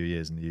last few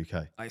years in the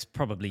UK. It's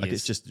probably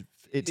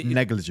it's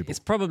negligible. It's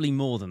probably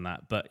more than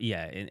that, but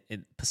yeah,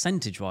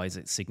 percentage-wise,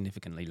 it's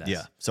significantly less.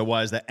 Yeah. So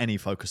why is there any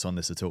focus on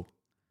this at all?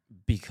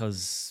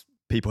 Because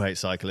people hate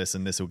cyclists,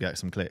 and this will get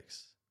some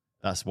clicks.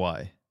 That's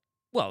why.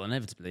 Well,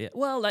 inevitably.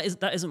 Well,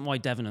 that isn't why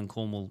Devon and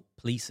Cornwall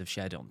police have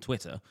shared it on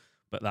Twitter,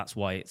 but that's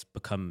why it's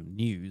become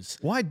news.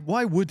 Why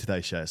would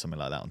they share something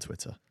like that on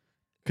Twitter?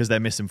 Because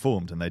they're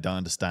misinformed and they don't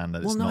understand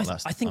that it's not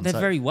that. I think unsafe.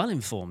 they're very well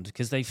informed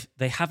because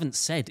they haven't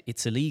said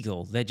it's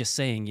illegal. They're just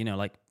saying,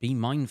 be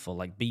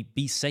mindful,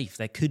 be safe.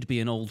 There could be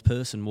an old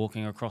person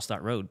walking across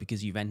that road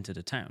because you've entered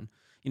a town.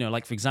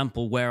 For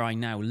example, where I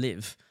now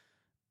live,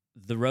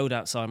 the road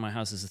outside my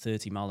house is a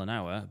 30 mile an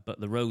hour, but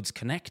the roads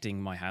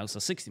connecting my house are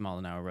 60 mile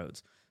an hour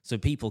roads. So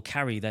people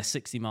carry their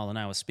 60 mile an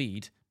hour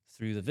speed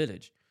through the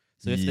village.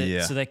 So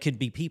so there could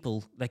be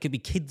people, there could be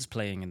kids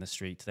playing in the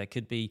street. There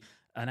could be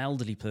an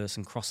elderly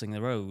person crossing the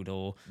road,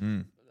 or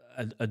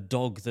a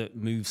dog that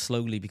moves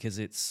slowly because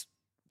it's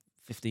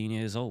 15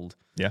 years old.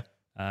 Yeah.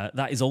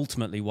 That is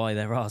ultimately why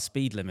there are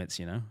speed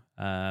limits,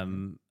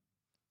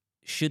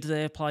 Should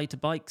they apply to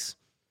bikes?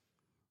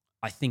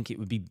 I think it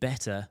would be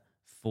better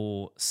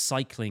for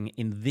cycling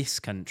in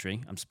this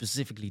country, I'm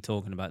specifically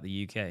talking about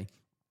the UK,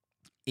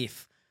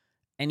 if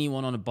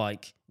anyone on a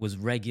bike was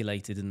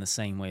regulated in the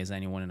same way as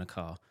anyone in a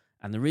car.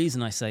 And the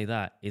reason I say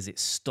that is it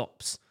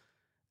stops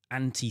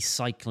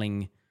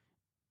anti-cycling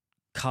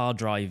car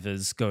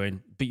drivers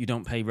going, but you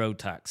don't pay road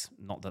tax.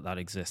 Not that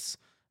exists.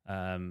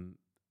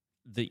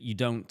 That you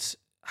don't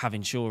have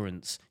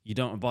insurance. You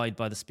don't abide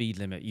by the speed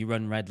limit. You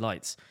run red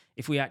lights.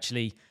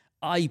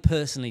 I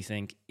personally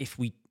think if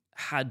we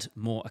had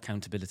more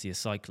accountability as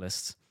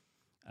cyclists,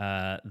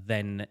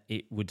 then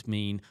it would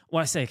mean,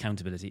 when I say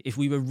accountability, if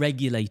we were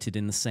regulated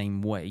in the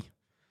same way,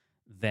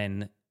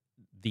 then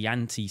the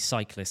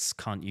anti-cyclists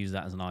can't use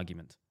that as an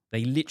argument.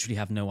 They literally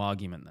have no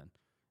argument then.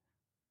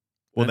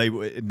 Well,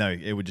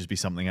 it would just be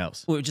something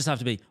else. Well, it would just have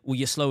to be, well,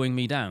 you're slowing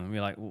me down. And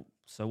we're like, well,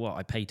 so what?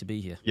 I pay to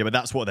be here. Yeah, but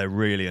that's what they're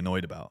really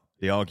annoyed about.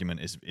 The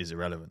argument is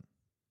irrelevant.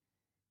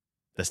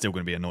 They're still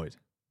going to be annoyed.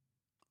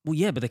 Well,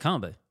 yeah, but they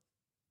can't be.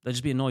 They'll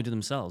just be annoyed with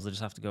themselves. They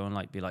just have to go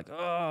and be like,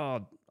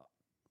 oh,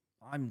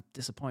 I'm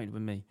disappointed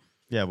with me.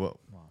 Yeah, well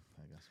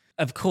I guess.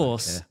 Of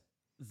course,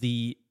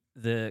 the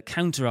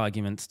counter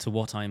argument to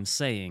what I'm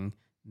saying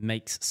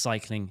makes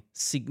cycling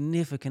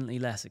significantly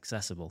less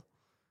accessible.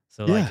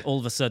 So all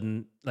of a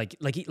sudden, like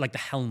the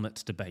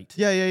helmet debate.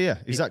 Yeah,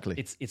 exactly.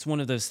 It's one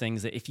of those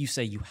things that if you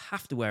say you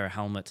have to wear a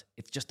helmet,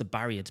 it's just a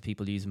barrier to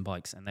people using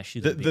bikes, and there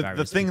shouldn't be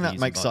barriers. The thing that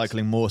makes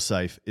cycling more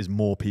safe is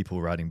more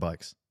people riding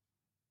bikes.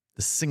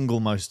 The single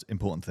most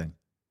important thing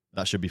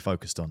that should be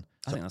focused on.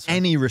 I think that's right.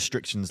 Any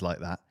restrictions like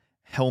that,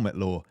 helmet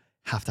law,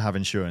 have to have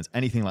insurance,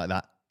 anything like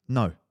that,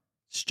 no.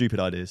 Stupid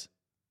ideas.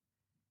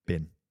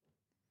 Bin.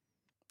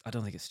 I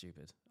don't think it's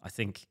stupid. I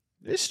think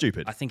it's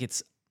stupid. I think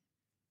it's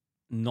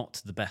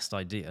not the best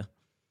idea,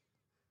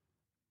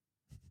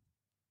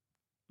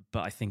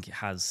 but I think it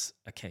has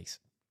a case.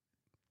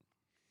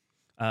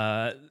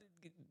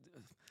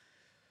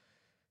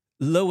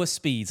 Lower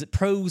speeds.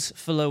 Pros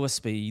for lower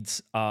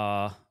speeds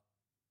are,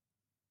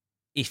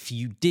 if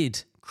you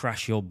did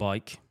crash your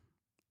bike,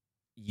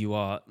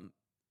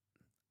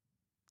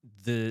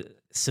 the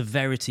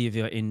severity of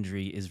your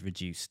injury is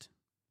reduced,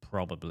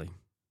 probably.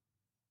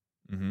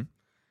 Mm-hmm.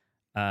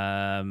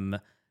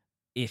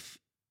 If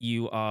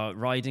you are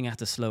riding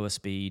at a slower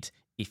speed,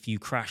 if you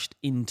crashed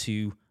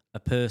into a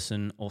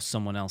person or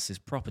someone else's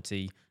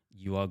property,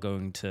 you are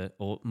going to,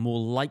 or more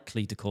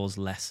likely to cause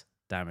less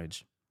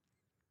damage.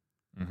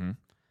 Mm-hmm.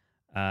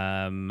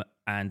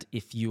 And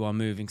if you are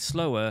moving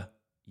slower,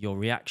 your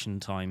reaction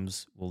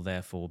times will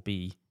therefore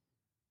be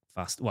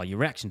fast. Well, your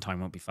reaction time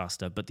won't be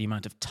faster, but the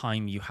amount of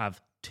time you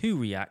have to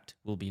react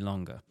will be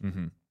longer.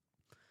 Mm-hmm.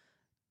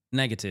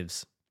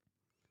 Negatives.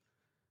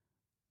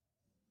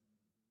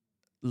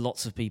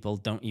 Lots of people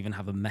don't even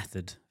have a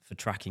method for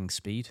tracking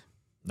speed.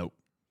 Nope.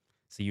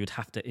 So you would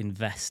have to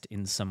invest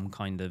in some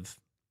kind of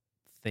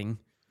thing.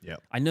 Yeah.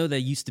 I know there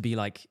used to be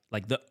like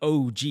the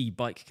OG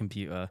bike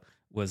computer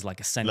was like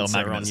a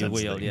sensor on your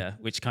wheel, thing.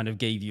 which kind of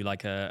gave you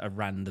like a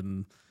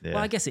random. Yeah.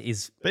 Well, I guess it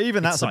is. But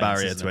even that's science, a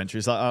barrier to entry.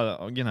 It's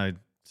like,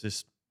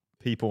 just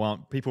people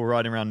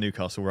riding around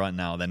Newcastle right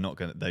now. They're not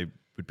gonna. They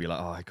would be like,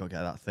 oh, I got to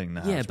get that thing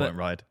now. Yeah, but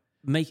ride.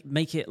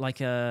 Make it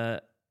like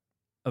a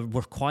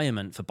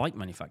requirement for bike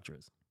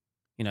manufacturers.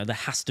 There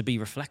has to be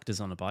reflectors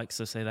on a bike.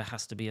 So say there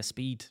has to be a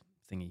speed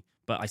thingy.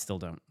 But I still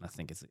don't. I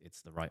think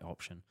it's the right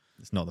option.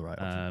 It's not the right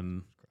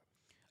option.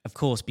 Of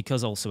course,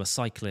 because also a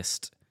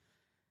cyclist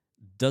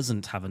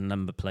doesn't have a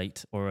number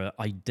plate or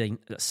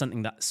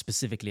something that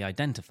specifically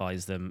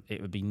identifies them,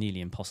 it would be nearly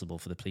impossible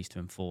for the police to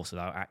enforce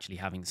without actually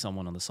having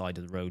someone on the side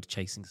of the road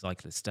chasing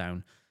cyclists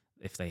down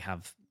if they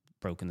have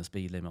broken the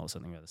speed limit or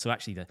something like that. So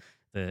actually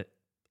the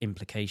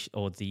implication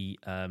or the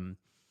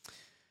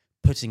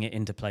putting it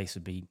into place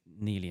would be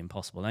nearly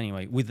impossible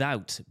anyway,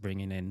 without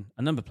bringing in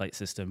a number plate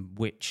system,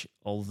 which,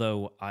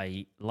 although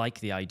I like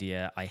the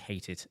idea, I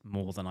hate it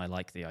more than I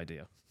like the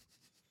idea.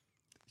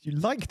 You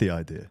like the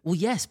idea? Well,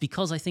 yes,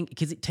 because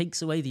it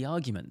takes away the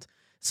argument.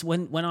 So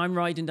when I'm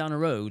riding down a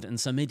road and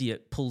some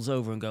idiot pulls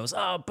over and goes,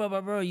 oh,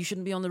 bro, you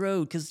shouldn't be on the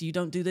road because you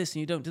don't do this and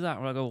you don't do that.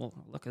 And I go, well,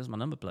 look, there's my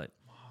number plate.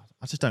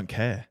 I just don't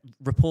care.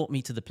 Report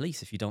me to the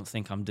police if you don't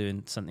think I'm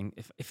doing something.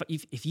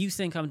 If you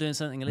think I'm doing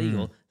something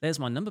illegal, there's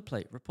my number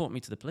plate. Report me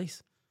to the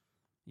police.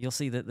 You'll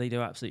see that they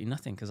do absolutely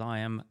nothing because I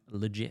am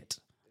legit.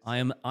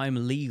 I'm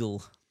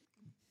legal,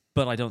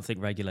 but I don't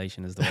think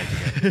regulation is the way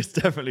to go. It's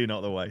definitely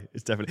not the way.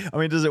 It's definitely. I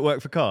mean, does it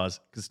work for cars?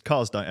 Because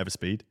cars don't ever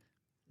speed.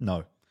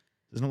 No,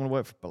 it's not going to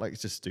work. But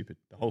it's just stupid.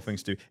 The whole thing's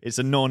stupid. It's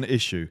a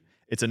non-issue.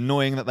 It's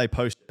annoying that they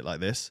post it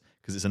like this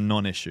because it's a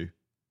non-issue.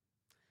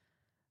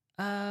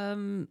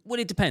 Well,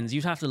 it depends.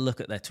 You'd have to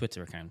look at their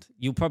Twitter account.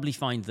 You'll probably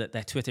find that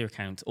their Twitter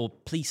account or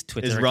police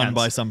Twitter is run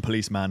by some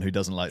policeman who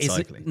doesn't like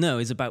cycling.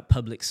 It's about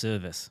public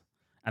service.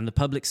 And the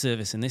public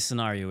service in this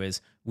scenario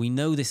is, we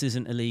know this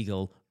isn't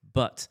illegal,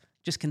 but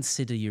just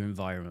consider your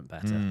environment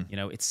better.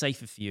 It's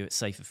safer for you. It's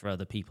safer for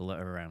other people that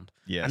are around.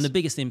 Yes. And the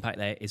biggest impact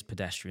there is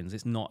pedestrians.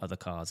 It's not other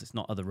cars. It's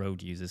not other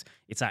road users.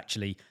 It's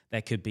actually,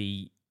 there could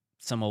be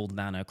some old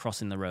nana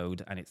crossing the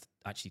road and it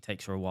actually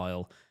takes her a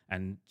while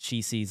and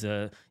she sees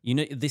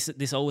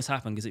this always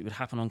happened because it would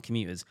happen on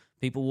commuters.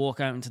 People walk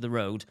out into the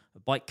road, a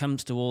bike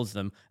comes towards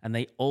them and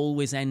they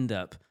always end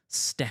up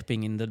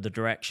stepping in the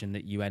direction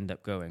that you end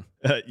up going.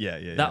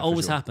 That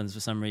always happens for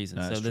some reason.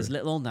 No, so there's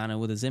little old nana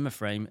with a Zimmer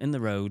frame in the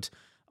road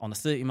on a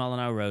 30 mile an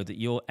hour road that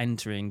you're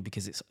entering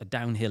because it's a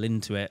downhill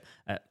into it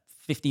at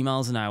 50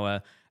 miles an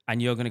hour and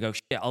you're going to go,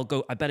 shit,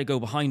 I better go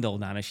behind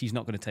old nana. She's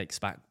not going to take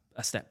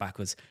a step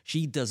backwards.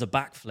 She does a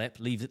backflip,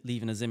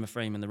 leaving a Zimmer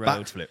frame in the road.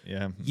 Backflip,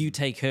 yeah. You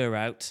take her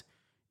out,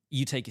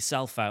 you take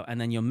yourself out, and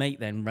then your mate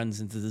then runs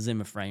into the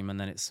Zimmer frame, and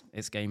then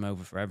it's game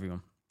over for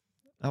everyone.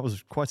 That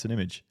was quite an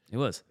image. It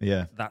was.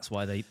 Yeah. That's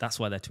why their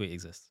tweet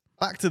exists.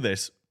 Back to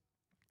this.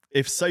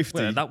 If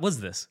safety... Well, that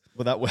was this.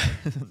 Well, that was...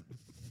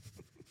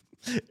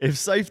 If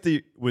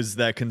safety was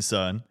their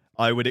concern,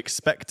 I would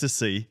expect to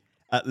see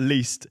at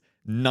least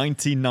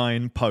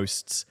 99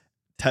 posts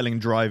telling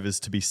drivers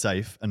to be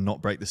safe and not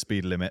break the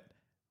speed limit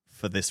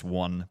for this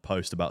one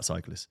post about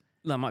cyclists.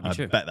 That might be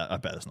true. I bet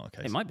that's not the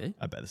case. It might be.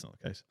 I bet that's not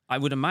the case. I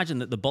would imagine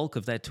that the bulk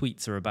of their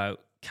tweets are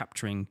about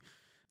capturing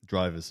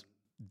drivers,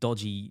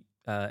 dodgy,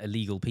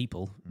 illegal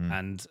people,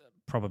 and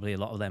probably a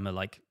lot of them are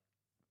like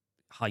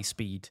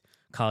high-speed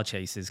car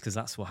chases because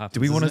that's what happens.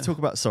 Do we want to talk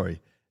about?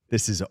 Sorry,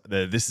 this is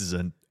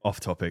an off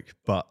topic,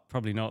 but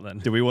probably not. Then,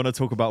 do we want to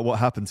talk about what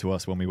happened to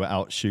us when we were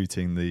out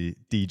shooting the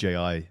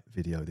DJI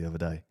video the other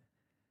day?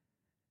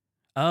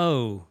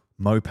 Oh,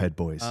 Moped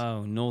Boys.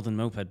 Oh, Northern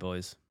Moped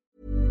Boys.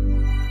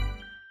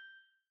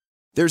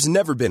 There's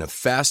never been a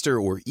faster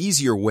or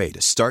easier way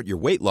to start your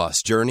weight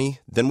loss journey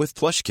than with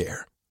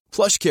PlushCare.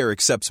 PlushCare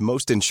accepts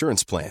most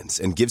insurance plans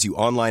and gives you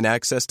online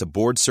access to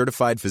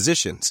board-certified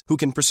physicians who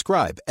can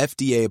prescribe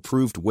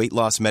FDA-approved weight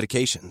loss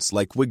medications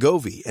like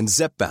Wegovy and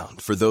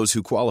Zepbound for those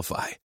who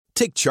qualify.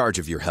 Take charge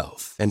of your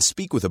health and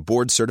speak with a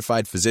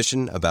board-certified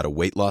physician about a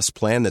weight loss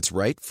plan that's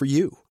right for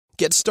you.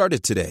 Get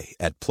started today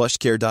at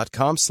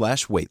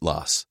plushcare.com/weight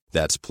loss.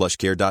 That's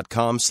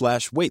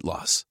plushcare.com/weight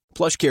loss.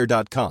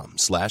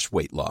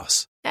 plushcare.com/weight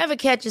loss. Ever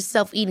catch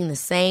yourself eating the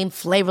same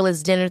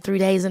flavorless dinner 3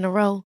 days in a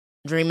row?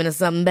 Dreaming of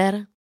something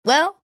better?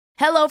 Well,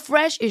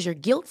 HelloFresh is your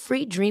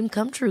guilt-free dream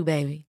come true,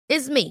 baby.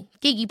 It's me,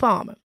 Keke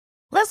Palmer.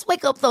 Let's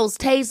wake up those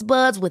taste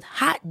buds with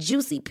hot,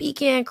 juicy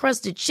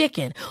pecan-crusted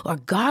chicken or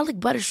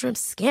garlic butter shrimp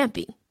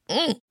scampi.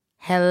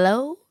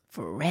 Hello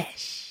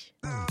Fresh.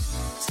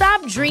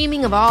 Stop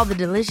dreaming of all the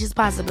delicious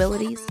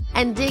possibilities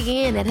and dig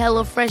in at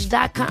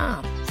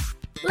HelloFresh.com.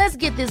 Let's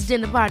get this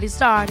dinner party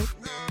started.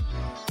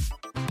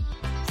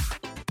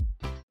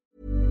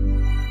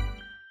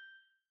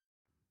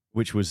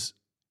 Which was,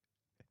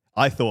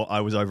 I thought I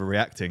was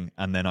overreacting,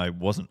 and then I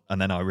wasn't.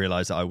 And then I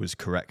realized that I was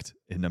correct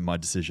in my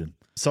decision.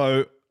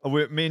 So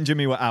me and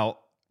Jimmy were out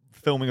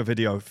filming a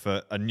video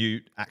for a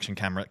new action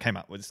camera. It came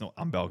out, well, it's not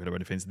unbelted or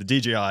anything. It's the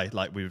DJI.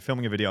 Like, we were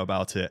filming a video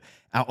about it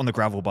out on the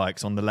gravel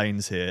bikes, on the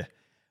lanes here,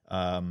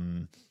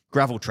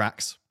 gravel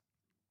tracks,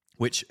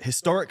 which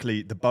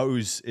historically the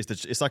Bose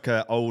it's like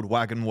an old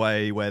wagon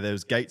way where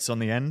there's gates on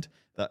the end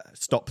that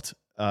stopped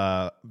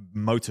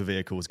motor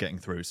vehicles getting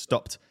through,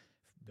 stopped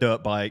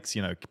dirt bikes,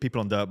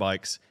 people on dirt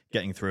bikes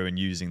getting through and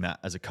using that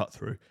as a cut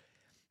through.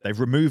 They've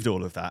removed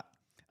all of that,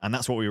 and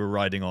that's what we were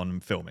riding on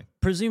and filming.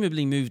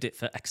 Presumably moved it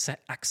for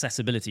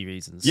accessibility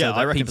reasons. Yeah, so that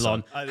I reckon people so.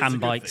 on hand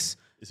bikes,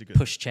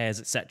 push chairs,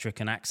 etc.,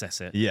 can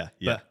access it. Yeah.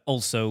 But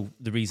also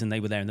the reason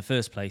they were there in the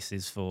first place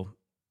is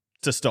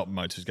to stop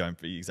motors going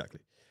for exactly.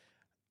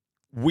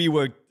 We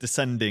were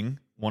descending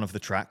one of the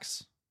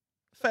tracks,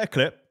 fair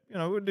clip.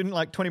 We're doing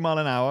like 20 mile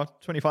an hour,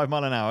 25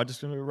 mile an hour,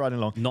 just riding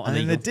along. Not and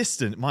illegal. in the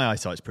distance, my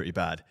eyesight's pretty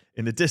bad.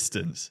 In the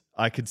distance,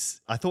 I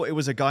thought it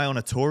was a guy on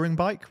a touring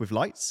bike with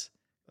lights,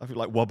 I feel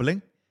like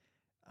wobbling.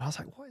 And I was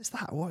like, what is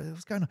that?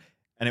 What's going on?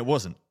 And it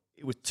wasn't.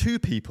 It was two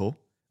people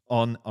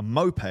on a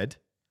moped,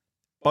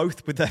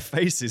 both with their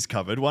faces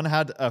covered. One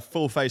had a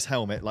full face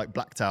helmet, like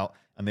blacked out,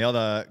 and the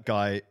other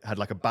guy had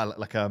like what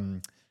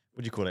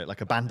do you call it?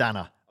 Like a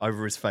bandana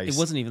over his face. It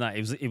wasn't even that.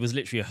 It was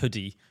literally a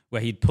hoodie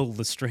where he'd pull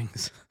the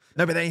strings.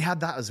 No, but he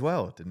had that as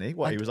well, didn't he?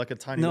 He was like a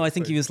tiny... No, I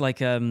think he was like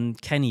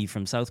Kenny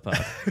from South Park.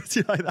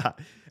 like that.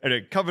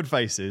 Anyway, covered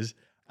faces,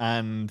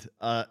 and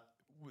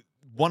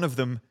one of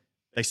them,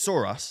 they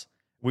saw us.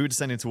 We were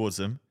descending towards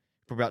them,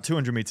 probably about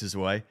 200 meters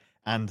away,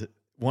 and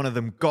one of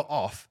them got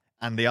off,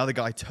 and the other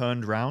guy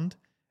turned round,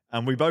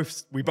 and we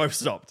both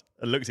stopped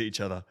and looked at each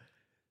other.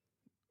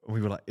 And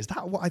we were like, is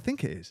that what I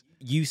think it is?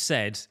 You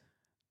said,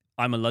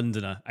 I'm a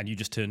Londoner, and you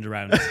just turned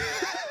around.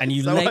 And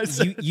you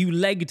you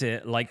legged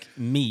it like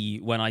me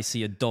when I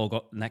see a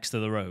dog next to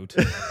the road.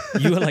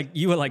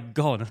 You were like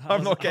gone.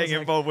 I'm not getting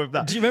involved with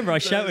that. Do you remember I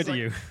shouted at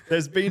you?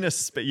 There's been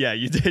yeah,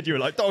 you did. You were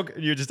like, dog,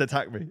 and you just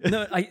attacked me.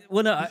 No,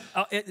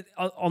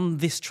 on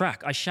this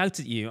track, I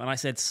shouted at you and I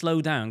said, slow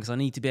down because I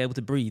need to be able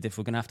to breathe if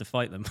we're going to have to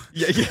fight them.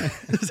 Yeah.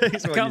 I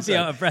can't be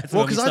out of breath.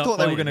 Well, because I thought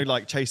they were going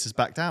to chase us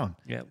back down.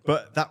 Yeah.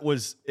 But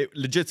it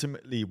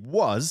legitimately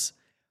was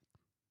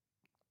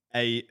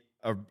a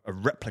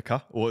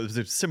replica, or it was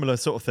a similar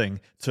sort of thing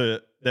to,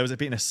 there was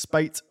been a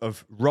spate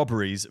of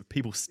robberies of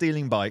people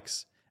stealing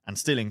bikes and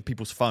stealing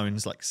people's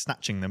phones, like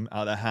snatching them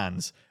out of their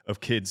hands, of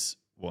kids,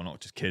 well,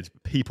 not just kids,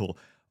 but people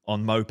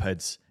on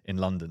mopeds in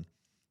London.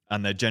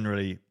 And they're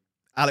generally,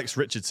 Alex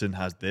Richardson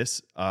has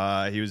this.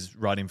 He was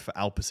riding for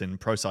Alpecin,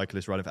 pro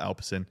cyclist riding for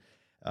Alpecin.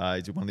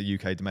 He's one of the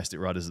UK domestic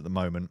riders at the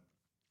moment.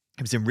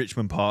 He was in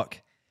Richmond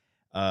Park,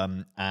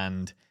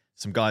 and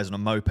some guys on a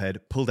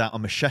moped pulled out a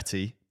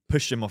machete,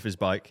 pushed him off his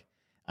bike,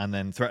 and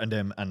then threatened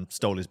him and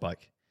stole his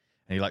bike.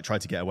 And he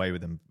tried to get away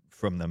with them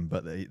from them,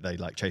 but they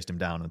chased him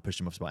down and pushed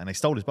him off his bike, and they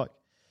stole his bike.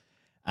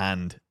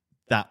 And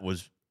that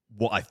was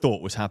what I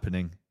thought was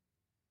happening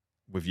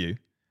with you.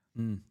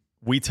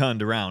 We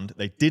turned around.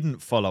 They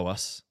didn't follow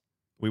us.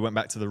 We went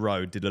back to the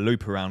road, did a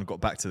loop around, got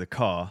back to the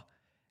car,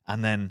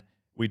 and then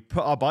we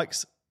put our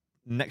bikes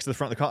next to the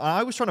front of the car. And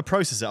I was trying to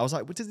process it. I was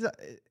like,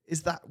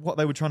 is that what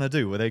they were trying to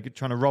do? Were they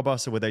trying to rob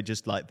us, or were they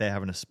just like they're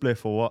having a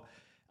spliff or what?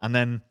 And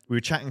then we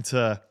were chatting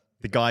to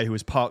the guy who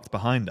was parked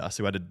behind us,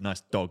 who had a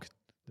nice dog,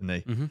 didn't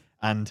he? Mm-hmm.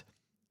 And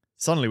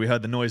suddenly we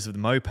heard the noise of the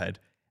moped,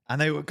 and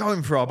they were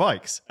going for our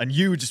bikes, and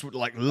you just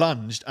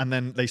lunged, and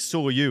then they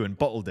saw you and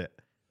bottled it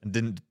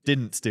and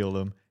didn't steal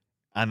them,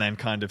 and then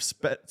kind of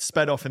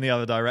sped off in the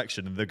other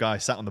direction. And the guy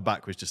sat on the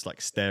back was just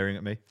staring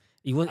at me.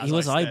 He was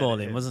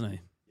eyeballing, wasn't he?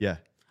 Yeah.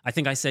 I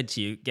think I said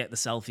to you, get the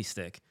selfie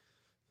stick.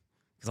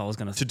 Because I was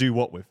going to do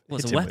what with? Well,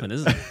 it's a weapon,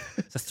 isn't it?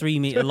 It's a 3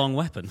 meter long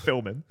weapon.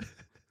 Film him.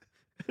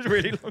 It's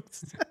really long.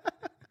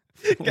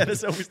 Get a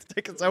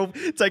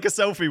selfie. Take a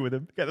selfie with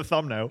him. Get the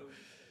thumbnail.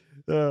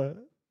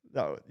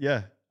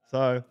 Yeah.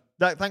 So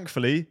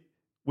thankfully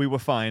we were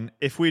fine.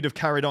 If we'd have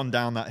carried on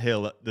down that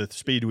hill at the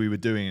speed we were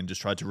doing and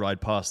just tried to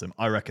ride past them,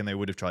 I reckon they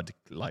would have tried to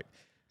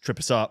trip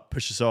us up,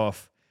 push us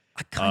off.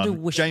 I kind of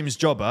wish James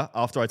Jobber,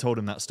 after I told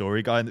him that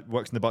story, guy that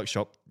works in the bike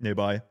shop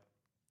nearby,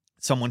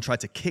 someone tried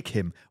to kick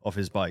him off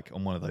his bike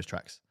on one of those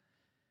tracks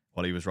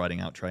while he was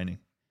riding out training.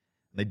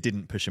 They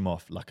didn't push him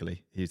off,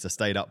 luckily. He just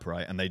stayed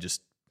upright, and they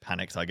just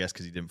panicked, I guess,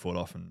 because he didn't fall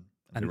off and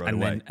rode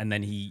away.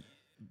 Then he,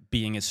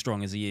 being as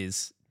strong as he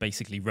is,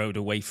 basically rode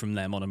away from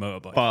them on a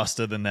motorbike.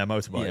 Faster than their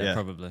motorbike, yeah.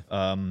 Probably.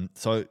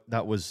 So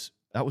that was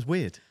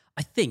weird.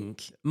 I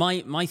think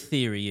my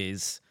theory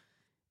is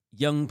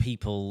young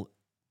people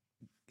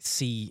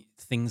see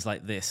things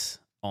like this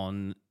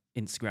on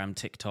Instagram,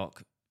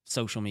 TikTok,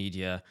 social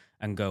media,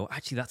 and go,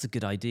 actually, that's a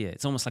good idea.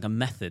 It's almost like a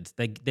method.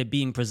 They're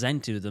being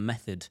presented with a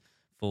method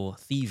for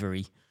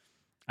thievery.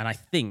 And I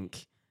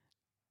think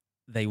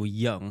they were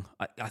young.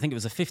 I think it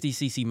was a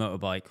 50cc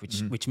motorbike,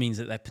 which means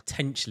that they're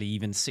potentially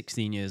even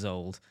 16 years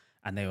old.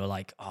 and they were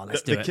like, "Oh,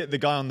 let's do it." The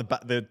guy on the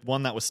back, the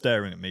one that was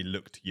staring at me,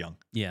 looked young.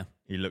 Yeah,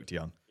 He looked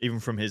young, even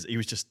from he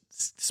was just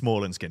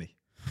small and skinny,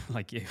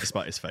 like you.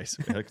 despite his face.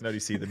 I can only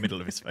see the middle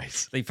of his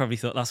face. They probably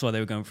thought that's why they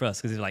were going for us,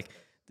 because they're like,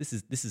 "This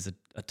is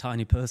a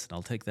tiny person.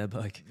 I'll take their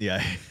bike."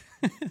 Yeah.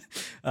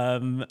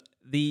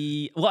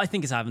 What I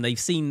think has happened, they've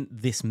seen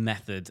this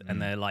method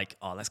and they're like,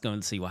 "Oh, let's go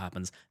and see what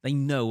happens." They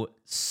know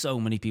so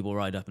many people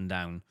ride up and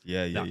down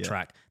that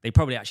track. They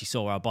probably actually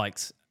saw our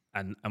bikes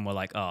and were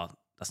like, "Oh,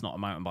 that's not a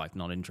mountain bike.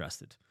 Not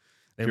interested."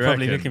 They were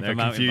probably looking for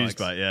mountain confused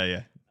bikes. by it.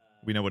 Yeah.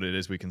 We know what it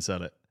is. We can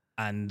sell it.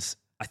 And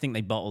I think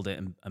they bottled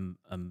it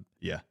and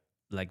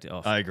legged it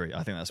off. I agree.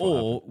 I think that's what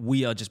or happened.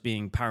 we are just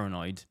being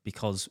paranoid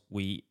because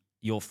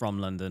you're from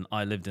London,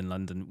 I lived in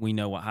London, we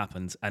know what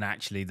happens, and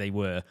actually they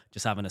were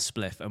just having a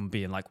spliff and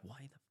being like,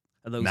 why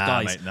are those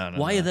guys? Mate, no,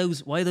 why are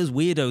those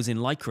weirdos in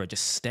Lycra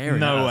just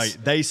staring at us? No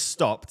way. They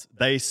stopped.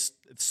 They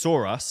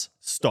saw us,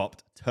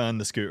 stopped,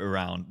 turned the scooter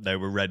around. They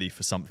were ready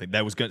for something.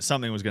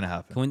 Something was going to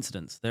happen.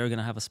 Coincidence. They were going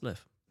to have a spliff.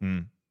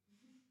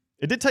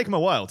 It did take them a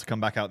while to come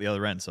back out the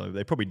other end, so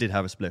they probably did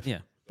have a spliff. Yeah.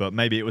 But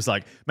maybe it was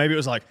like,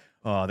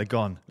 oh, they're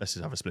gone. Let's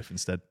just have a spliff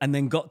instead. And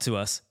then got to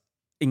us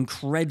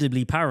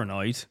incredibly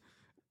paranoid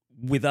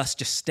with us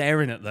just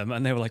staring at them,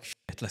 and they were like,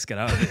 "Shit, let's get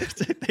out of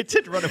here." They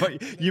did run away.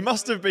 You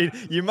must have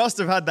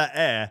had that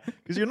air,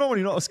 because you're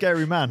normally not a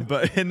scary man,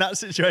 but in that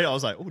situation, I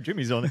was like, "Oh,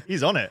 Jimmy's on it.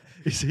 He's on it.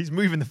 He's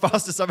moving the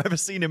fastest I've ever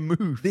seen him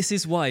move." This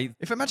is why.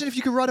 Imagine if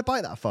you could ride a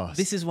bike that fast.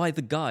 This is why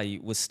the guy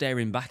was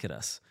staring back at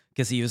us,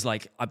 because he was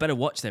like, "I better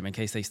watch them in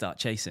case they start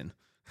chasing."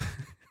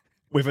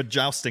 With a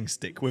jousting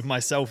stick, with my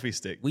selfie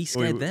stick. We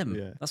scared them.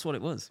 Yeah. That's what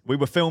it was. We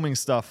were filming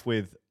stuff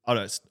with. I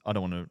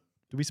don't want to.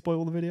 Did we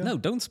spoil the video? No,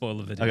 don't spoil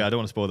the video. Okay, I don't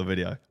want to spoil the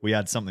video. We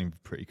had something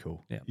pretty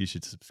cool. Yeah. You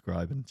should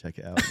subscribe and check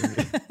it out.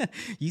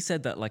 You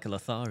said that like a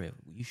Lothario.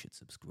 You should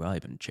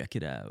subscribe and check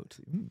it out.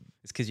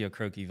 It's because you're a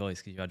croaky voice,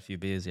 because you had a few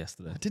beers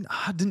yesterday.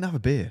 I didn't have a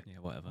beer. Yeah,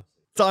 whatever.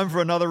 Time for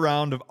another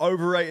round of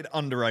overrated,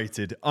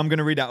 underrated. I'm going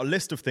to read out a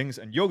list of things,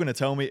 and you're going to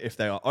tell me if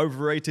they are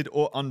overrated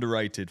or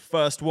underrated.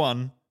 First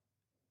one,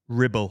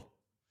 Ribble.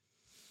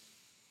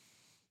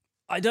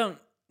 I don't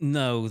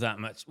know that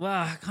much.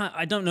 Well,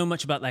 I don't know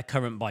much about their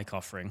current bike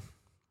offering.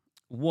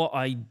 What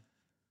I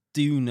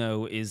do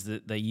know is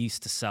that they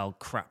used to sell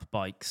crap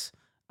bikes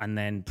and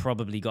then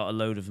probably got a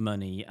load of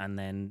money and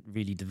then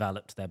really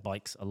developed their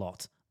bikes a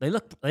lot. They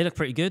look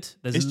pretty good.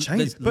 It's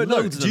changed. But no,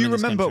 loads of them in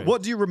this country.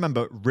 what do you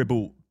remember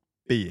Ribble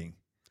being?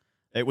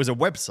 It was a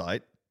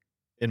website,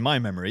 in my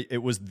memory,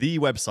 it was the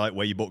website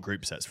where you bought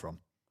group sets from.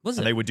 Was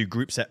and it? they would do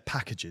group set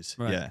packages.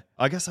 Right. Yeah.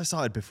 I guess I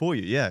started before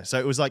you. Yeah. So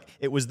it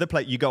was the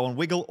place you go on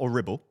Wiggle or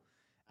Ribble,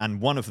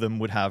 and one of them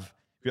would have,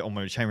 on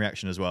my Chain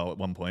Reaction as well at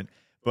one point,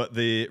 but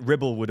the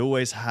Ribble would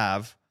always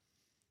have,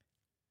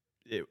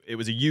 it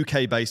was a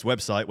UK based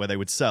website where they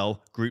would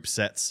sell group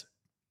sets,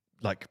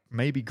 like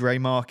maybe grey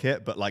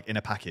market, but like in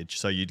a package.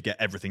 So you'd get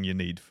everything you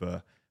need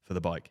for the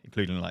bike,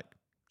 including like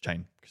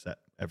chain, cassette,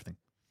 everything.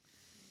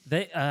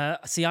 They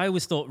see, I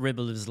always thought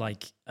Ribble was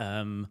like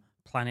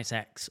Planet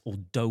X or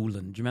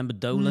Dolan. Do you remember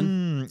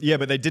Dolan? Yeah,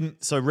 but they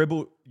didn't. So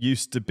Ribble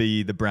used to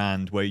be the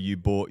brand where you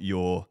bought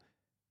your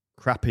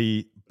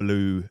crappy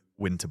blue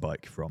winter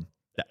bike from.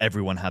 That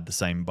everyone had the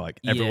same bike.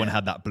 Everyone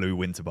had that blue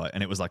winter bike,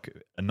 and it was like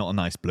not a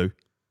nice blue.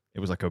 It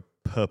was like a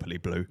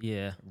purpley blue.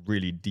 Yeah,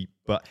 really deep,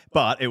 but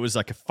it was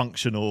like a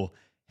functional,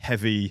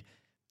 heavy.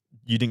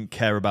 You didn't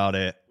care about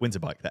it winter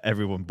bike that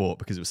everyone bought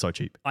because it was so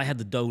cheap. I had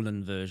the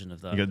Dolan version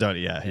of that. You got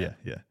yeah.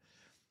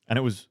 And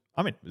it was.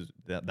 I mean,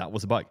 that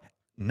was a bike.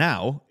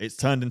 Now it's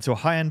turned into a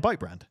high-end bike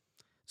brand.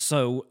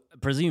 So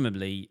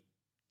presumably,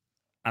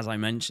 as I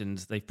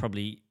mentioned, they've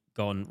probably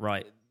gone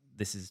right.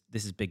 This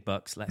is big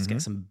bucks. Let's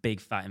get some big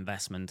fat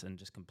investment and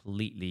just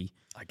completely,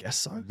 I guess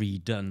so,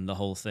 redone the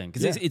whole thing,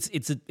 because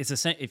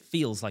it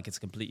feels like it's a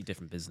completely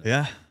different business.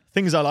 Yeah,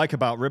 things I like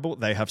about Ribble,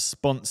 they have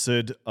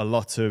sponsored a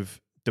lot of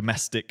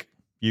domestic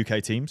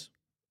UK teams.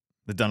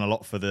 They've done a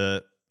lot for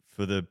the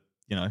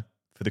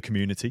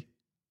community,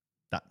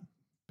 that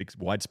big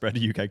widespread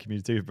UK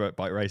community of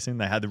bike racing.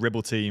 They had the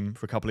Ribble team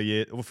for a couple of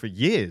years, or for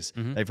years.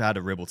 They've had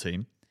a Ribble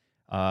team.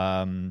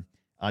 I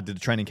did a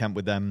training camp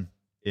with them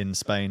in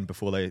Spain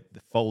before they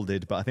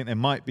folded, but I think there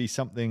might be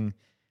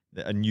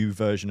a new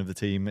version of the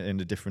team in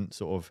a different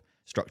sort of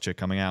structure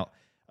coming out.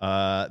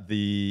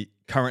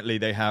 Currently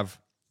they have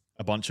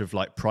a bunch of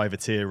like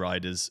privateer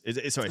riders.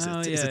 It's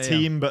a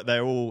team, but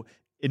they're all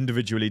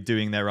individually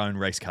doing their own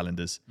race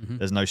calendars.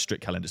 There's no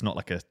strict calendar. It's not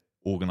like a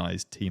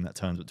organized team that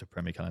turns up to a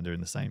Premier calendar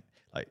in the same,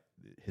 like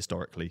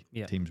historically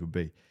teams would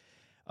be.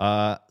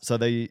 So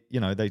they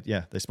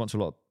sponsor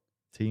a lot of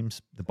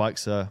teams. The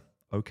bikes are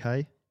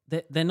okay.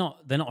 They're not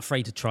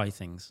afraid to try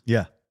things.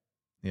 Yeah.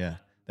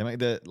 They make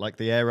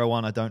the Aero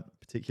one. I don't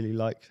particularly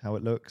like how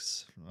it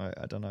looks.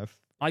 I don't know if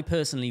I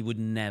personally would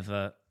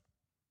never.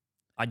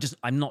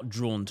 I'm not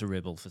drawn to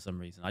Ribble for some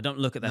reason. I don't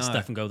look at their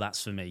stuff and go,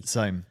 "That's for me."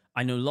 Same.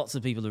 I know lots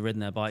of people who've ridden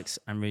their bikes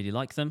and really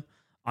like them.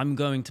 I'm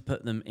going to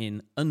put them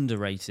in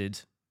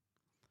underrated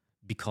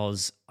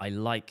because I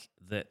like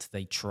that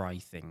they try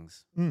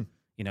things.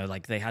 You know,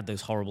 like they had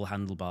those horrible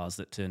handlebars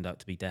that turned out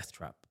to be death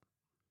trap.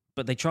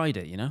 But they tried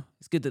it, you know?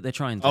 It's good that they're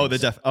trying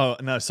things. Oh,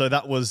 no, so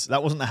that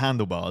wasn't the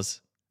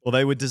handlebars. Well,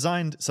 they were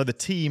designed, so the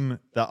team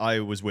that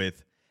I was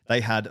with,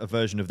 they had a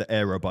version of the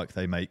aero bike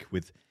they make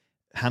with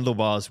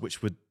handlebars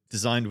which were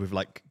designed with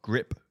like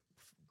grip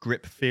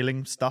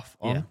feeling stuff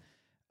on.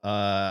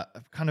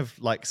 Kind of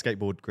like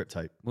skateboard grip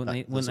tape.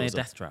 Weren't they a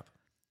death trap?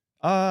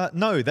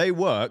 No, they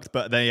worked,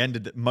 but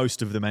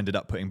most of them ended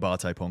up putting bar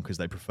tape on because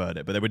they preferred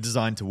it. But they were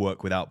designed to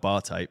work without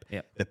bar tape.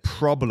 Yep. The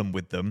problem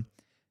with them,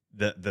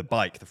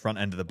 the front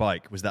end of the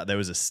bike, was that there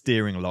was a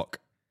steering lock.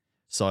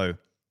 So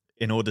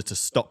in order to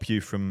stop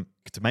you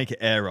to make it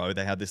aero,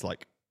 they had this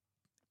like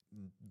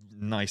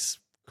nice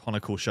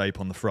conical shape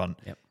on the front.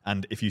 Yep.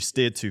 And if you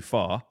steered too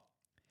far,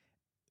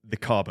 the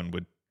carbon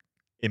would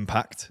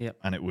impact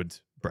and it would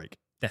break.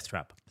 Death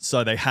trap.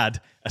 So they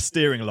had a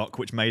steering lock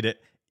which made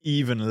it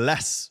even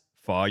less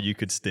far you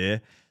could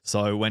steer.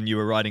 So when you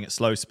were riding at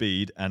slow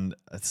speed, and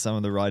some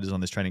of the riders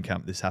on this training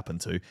camp this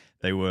happened to,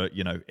 they were,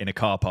 in a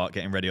car park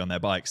getting ready on their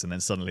bikes, and then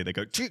suddenly they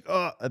go,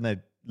 and they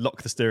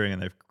lock the steering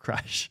and they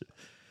crash.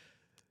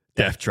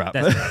 Death trap.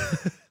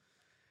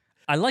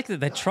 I like that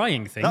they're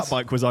trying things. That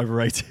bike was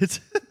overrated.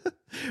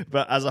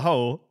 But as a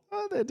whole,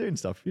 they're doing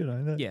stuff,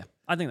 Yeah,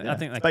 I think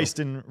that's based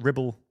in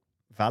Ribble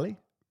Valley?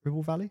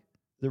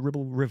 The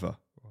Ribble River.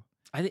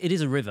 It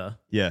is a river.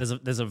 Yeah.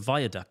 There's a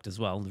viaduct as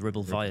well, the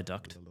Ribble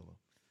Viaduct. Cool.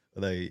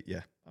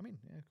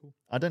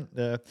 I don't,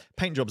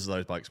 paint jobs of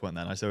those bikes weren't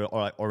that nice. They were all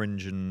right,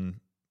 orange and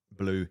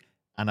blue.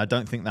 And I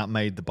don't think that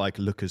made the bike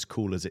look as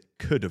cool as it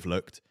could have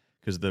looked,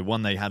 because the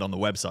one they had on the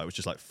website was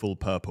just like full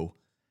purple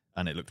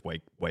and it looked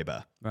way, way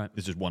better. Right.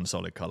 It's just one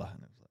solid color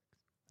and it was like,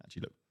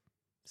 actually looked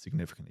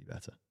significantly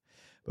better.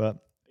 But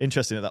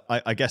interesting that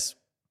I guess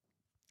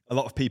a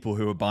lot of people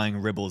who are buying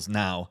Ribbles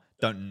now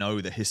don't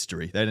know the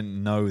history. They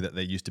didn't know that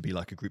there used to be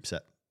like a group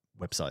set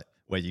website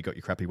where you got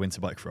your crappy winter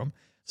bike from.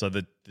 So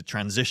the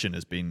transition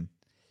has been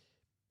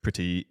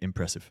pretty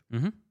impressive.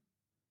 Mm-hmm.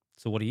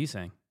 So what are you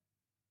saying?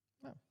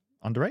 Well,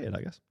 underrated,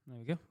 I guess. There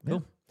we go.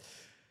 Cool.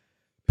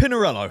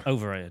 Pinarello.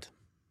 Overrated.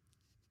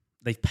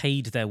 They've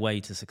paid their way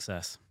to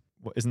success.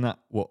 Isn't that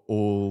what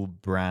all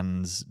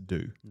brands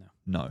do?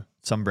 No.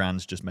 Some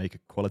brands just make a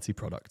quality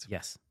product.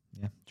 Yes.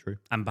 Yeah, true.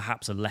 And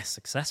perhaps are less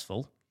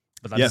successful,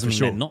 but that doesn't mean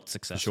they're not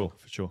successful.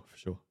 For sure.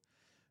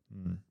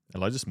 There are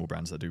loads of small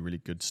brands that do really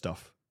good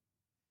stuff,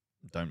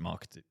 don't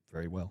market it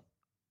very well.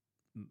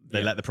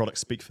 They let the product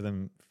speak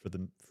for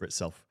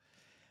itself.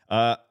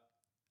 I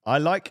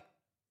like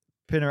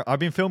Pinarello. I've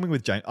been filming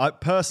with James.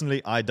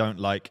 I don't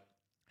like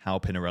how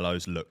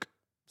Pinarellos look.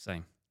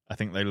 Same. I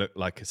think they look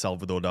like a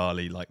Salvador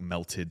Dali, like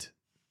melted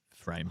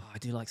frame. Oh, I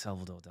do like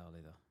Salvador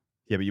Dali though.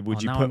 Yeah,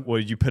 but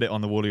would you put it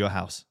on the wall of your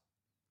house?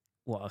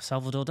 What, a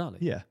Salvador Dali?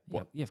 Yeah.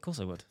 What? Yeah, of course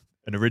I would.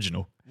 An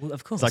original? Well,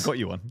 of course. So I got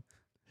you one.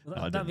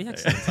 Well, that'd be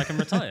excellent. I can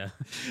retire.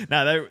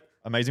 No, they're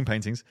amazing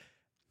paintings.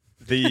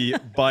 The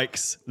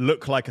bikes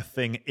look like a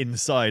thing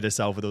inside a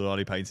Salvador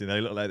Dali painting.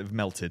 They look like they've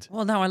melted.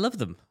 Well, now I love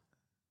them.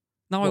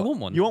 Now I want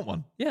one. You want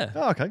one? Yeah.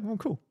 Oh, okay. Well,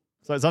 cool.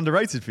 So it's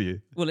underrated for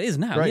you. Well, it is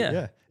now. Great,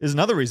 yeah. There's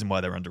another reason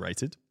why they're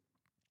underrated.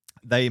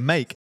 They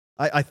make,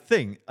 I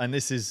think, and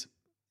this is,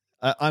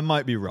 I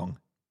might be wrong.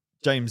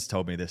 James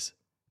told me this.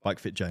 Bike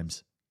Fit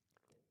James.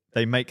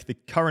 They make the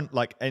current,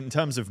 like, in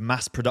terms of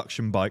mass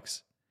production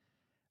bikes,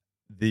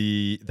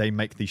 they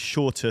make the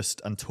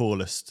shortest and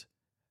tallest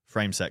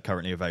frame set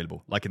currently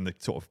available, like in the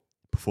sort of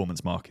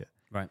performance market.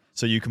 Right.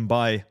 So you can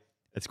buy,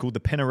 it's called the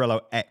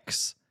Pinarello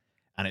X,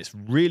 and it's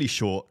really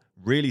short,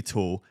 really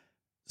tall.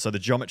 So the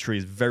geometry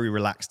is very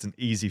relaxed and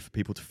easy for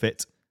people to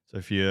fit. So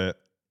if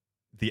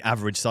the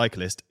average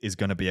cyclist is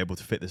going to be able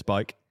to fit this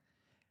bike,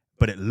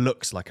 but it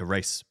looks like a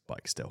race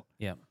bike still.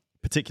 Yeah.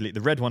 Particularly,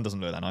 the red one doesn't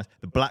look that nice.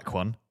 The black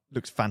one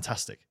looks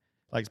fantastic.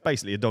 Like, it's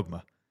basically a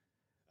Dogma.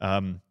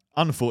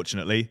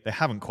 Unfortunately, they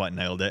haven't quite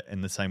nailed it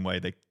in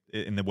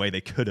the way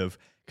they could have,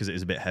 because it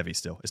is a bit heavy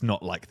still. It's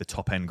not like the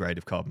top end grade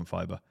of carbon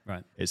fiber.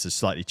 Right. It's a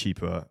slightly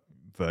cheaper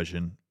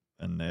version,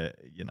 and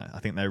I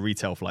think they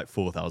retail for like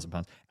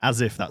 £4,000.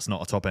 As if that's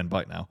not a top end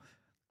bike now.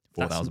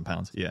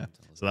 £4,000. Yeah.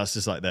 So that's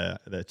just like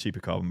their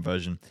cheaper carbon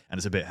version, and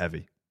it's a bit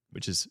heavy,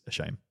 which is a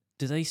shame.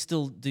 Do they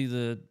still do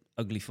the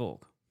ugly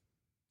fork?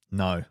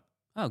 No.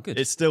 Oh, good.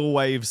 It still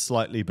waves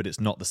slightly, but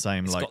it's not the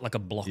same. It's got like a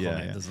block on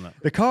it, doesn't it?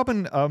 The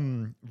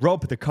carbon,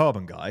 Rob, the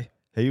carbon guy,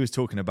 he was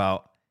talking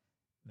about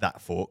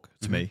that fork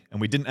to me, and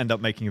we didn't end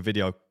up making a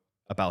video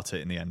about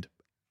it in the end.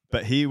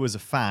 But he was a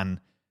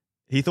fan.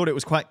 He thought it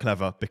was quite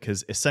clever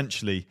because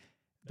essentially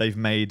they've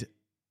made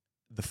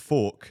the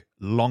fork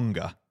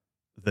longer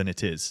than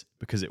it is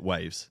because it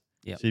waves.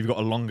 Yep. So you've got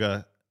a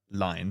longer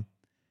line,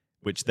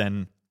 which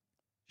then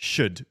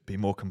should be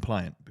more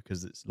compliant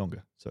because it's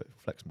longer, so it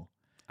flex more.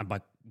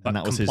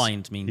 And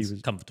compliant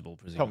means comfortable,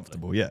 presumably.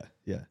 Comfortable,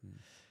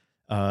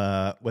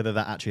 yeah. Whether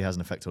that actually has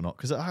an effect or not.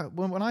 Because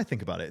when I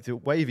think about it, the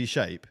wavy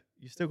shape,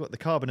 you've still got the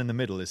carbon in the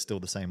middle is still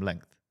the same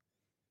length.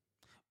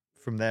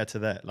 From there to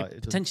there. Like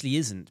it potentially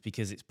isn't,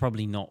 because it's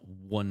probably not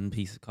one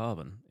piece of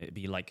carbon. It'd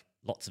be like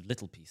lots of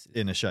little pieces.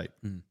 inner shape.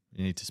 You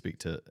need to speak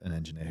to an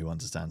engineer who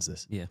understands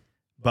this. Yeah.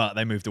 But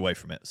they moved away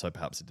from it, so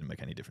perhaps it didn't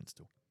make any difference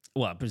at all.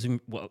 Well, I presume.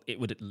 Well, it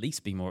would at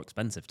least be more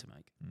expensive to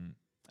make.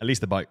 At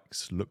least the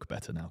bikes look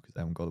better now because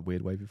they haven't got a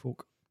weird wavy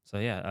fork. So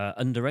yeah,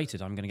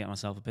 underrated. I'm going to get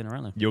myself a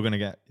Pinarello. You're going to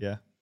get,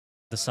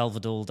 The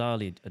Salvador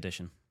Dali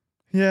edition.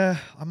 Yeah,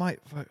 I might.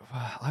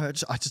 I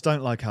just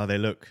don't like how they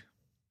look.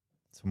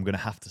 So I'm going to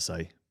have to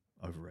say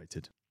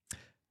overrated.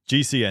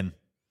 GCN.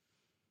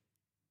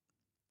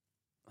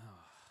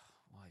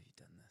 Why have you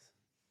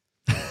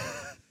done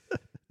this?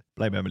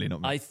 Blame Emily,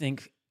 not me. I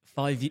think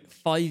 5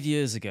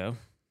 years ago,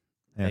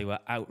 Yeah. they were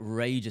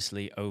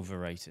outrageously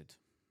overrated.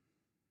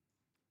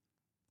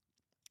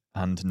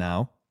 And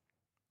now?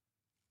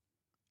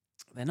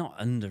 They're not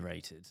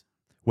underrated.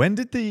 When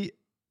did the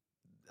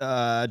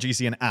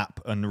GCN app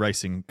and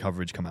racing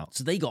coverage come out?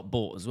 So they got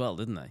bought as well,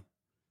 didn't they?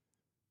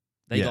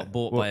 They Yeah. got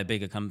bought Well- by a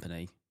bigger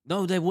company.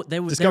 No, they're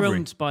Discovery.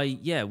 owned by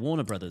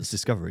Warner Brothers. It's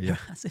Discovery, yeah.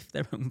 As if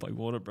they're owned by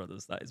Warner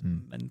Brothers. That is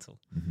mental.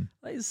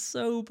 That is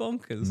so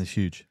bonkers. And it's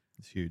huge.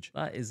 It's huge.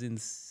 That is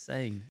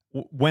insane.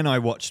 When I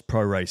watched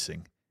pro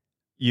racing,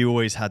 you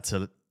always had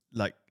to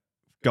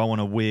go on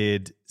a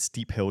weird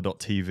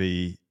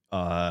steephill.tv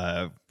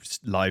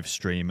live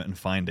stream and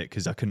find it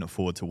because I couldn't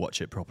afford to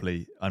watch it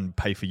properly and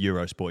pay for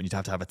Eurosport. And you'd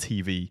have to have a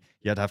TV.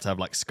 You'd have to have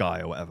like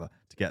Sky or whatever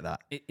to get that.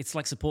 It's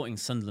like supporting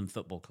Sunderland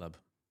Football Club,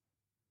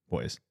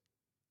 What is?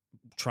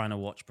 trying to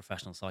watch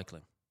professional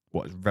cycling.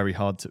 What is very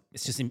hard to.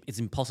 It's just it's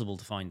impossible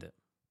to find it.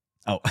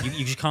 Oh,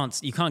 You just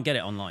can't get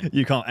it online.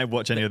 you can't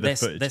watch any of the They're,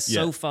 footage. they're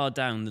so Yeah. far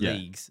down the Yeah.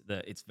 leagues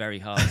that it's very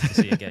hard to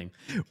see a game.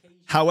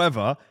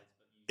 However,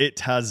 it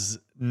has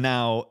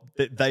now,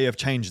 they have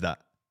changed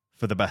that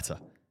for the better.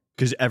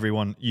 Because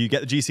you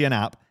get the GCN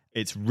app,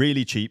 it's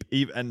really cheap,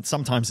 and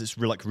sometimes it's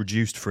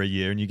reduced for a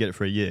year, and you get it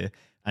for a year,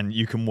 and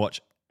you can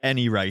watch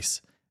any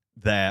race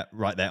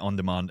right there on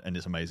demand, and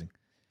it's amazing.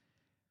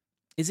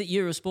 Is it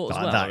Eurosport as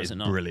well, That or is is it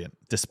not? brilliant.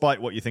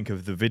 Despite what you think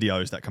of the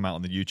videos that come out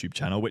on the YouTube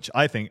channel, which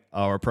I think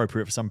are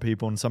appropriate for some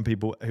people, and some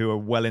people who are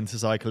well into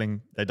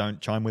cycling, they don't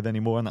chime with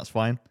anymore, and that's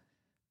fine.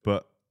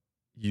 But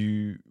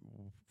you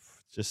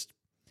just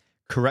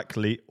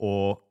correctly,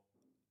 or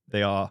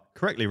they are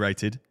correctly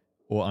rated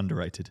or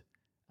underrated,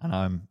 and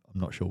I'm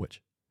not sure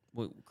which.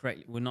 Well,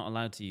 we're not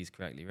allowed to use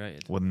correctly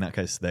rated. Well, in that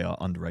case, they are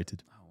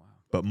underrated, Oh wow.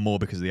 but more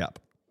because of the app,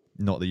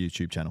 not the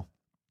YouTube channel.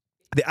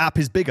 The app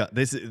is bigger.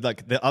 This is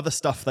like the other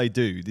stuff they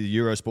do, the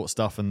Eurosport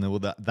stuff, and all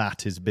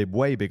that is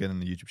way bigger than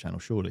the YouTube channel,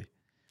 surely,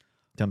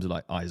 in terms of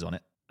like eyes on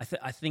it.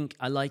 I think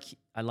I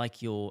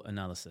like your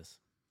analysis.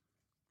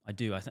 I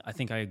do. I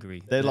think I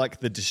agree. They're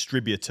like the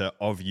distributor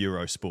of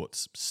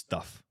Eurosport's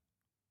stuff,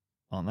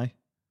 aren't they? I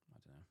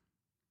don't know.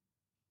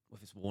 Well,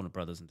 if it's Warner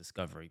Brothers and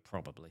Discovery,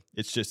 probably.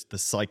 It's just the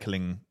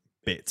cycling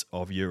bit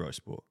of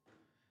Eurosport.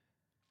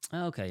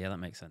 Oh, okay, yeah, that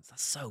makes sense.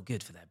 That's so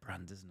good for their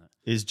brand, isn't it?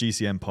 Is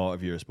GCN part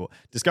of Eurosport?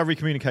 Discovery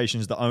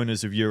Communications, the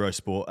owners of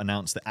Eurosport,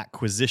 announced the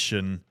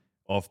acquisition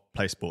of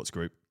Play Sports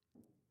Group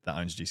that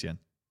owns GCN.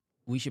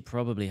 We should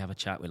probably have a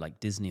chat with like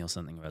Disney or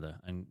something or other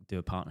and do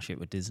a partnership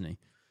with Disney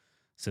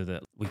so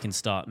that we can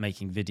start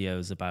making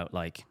videos about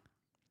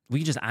we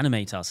can just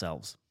animate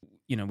ourselves.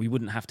 You know, we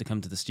wouldn't have to come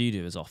to the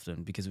studio as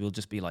often because we'll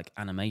just be like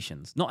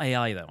animations. Not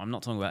AI though. I'm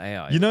not talking about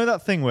AI. You know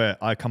that thing where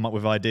I come up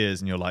with ideas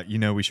and you're like,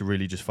 we should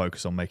really just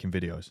focus on making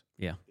videos.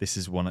 Yeah. This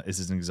is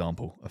an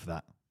example of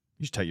that.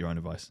 You should take your own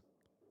advice.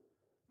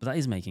 But that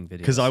is making videos.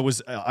 Because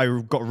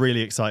I got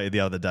really excited the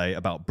other day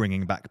about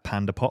bringing back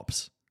Panda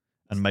Pops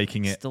and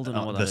making it Still don't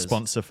know what the that is.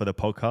 sponsor for the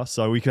podcast.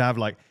 So we could have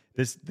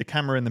the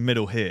camera in the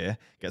middle here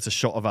gets a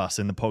shot of us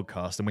in the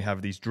podcast, and we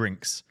have these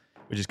drinks,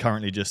 which is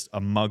currently just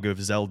a mug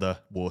of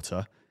Zelda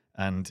water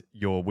and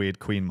your weird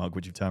queen mug,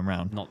 which you turn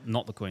around.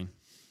 Not the Queen.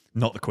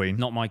 Not the queen.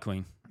 Not my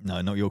Queen.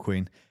 No, not your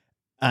queen.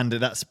 And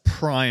that's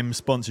prime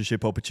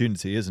sponsorship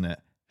opportunity, isn't it?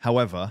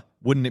 However,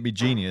 wouldn't it be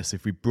genius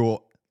if we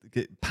brought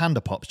Panda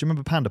Pops? Do you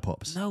remember Panda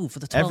Pops? No, for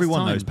the 12th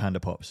Everyone time. knows Panda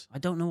Pops. I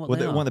don't know what Well,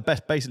 they they're are. one of the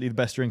best, basically the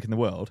best drink in the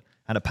world,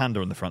 and a panda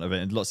on the front of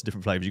it, and lots of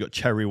different flavors. You got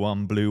cherry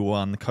one, blue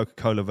one, the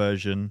Coca-Cola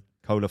version,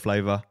 cola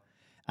flavor,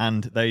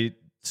 and they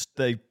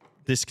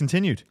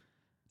discontinued.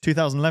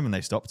 2011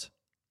 they stopped.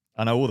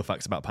 I know all the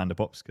facts about Panda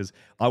Pops because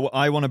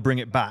I want to bring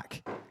it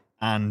back,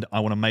 and I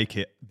want to make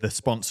it the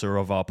sponsor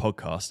of our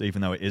podcast,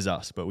 even though it is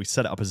us. But we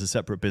set it up as a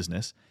separate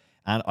business,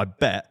 and I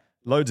bet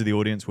loads of the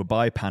audience will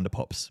buy Panda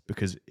Pops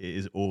because it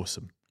is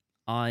awesome.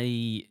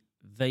 I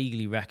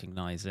vaguely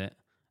recognize it,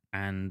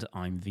 and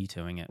I'm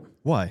vetoing it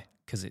Why?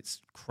 because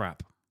it's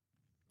crap.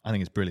 I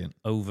think it's brilliant.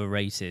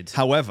 Overrated.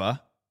 However,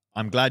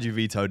 I'm glad you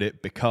vetoed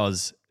it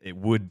because it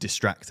would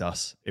distract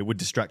us. It would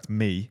distract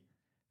me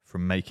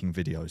from making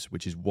videos,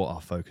 which is what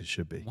our focus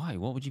should be. Why?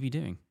 What would you be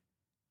doing?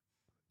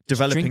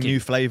 Developing drinking. new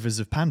flavors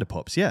of Panda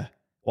Pops, yeah.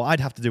 Well,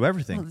 I'd have to do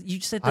everything. Well, you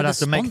just said I'd they're have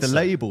the to make the sponsor.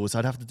 labels.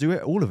 I'd have to do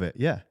it, all of it,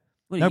 yeah.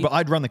 Well, No, you- but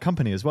I'd run the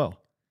company as well.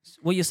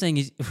 What you're saying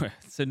is,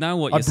 so now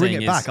what you're I'd bring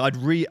saying it is, back. I'd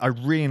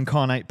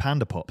reincarnate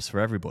Panda Pops for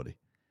everybody.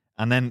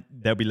 And then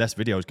there'll be less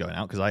videos going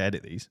out because I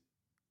edit these.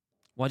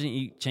 why didn't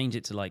you change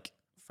it to like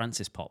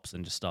Francis Pops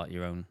and just start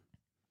your own?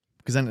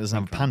 Because then it doesn't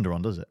have a panda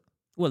on, does it?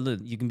 Well, look,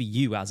 you can be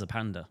you as a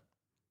panda,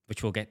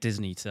 which will get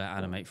Disney to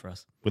animate for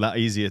us. Well, that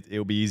easier.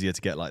 It'll be easier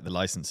to get like the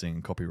licensing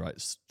and copyright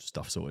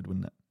stuff sorted,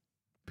 wouldn't it?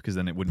 Because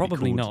then it wouldn't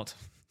Probably be called...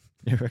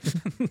 not. You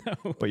reckon?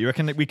 No. But you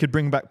reckon that we could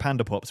bring back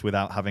Panda Pops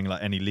without having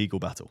like any legal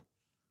battle?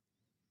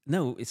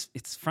 No,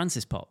 it's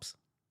Francis Pops.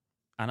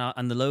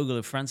 And the logo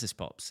of Francis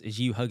Pops is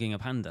you hugging a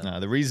panda. No,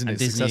 the reason And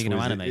it's Disney are successful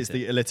gonna is, animate is it.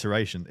 the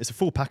alliteration. It's a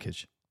full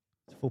package.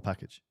 It's a full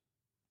package.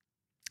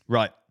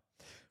 Right.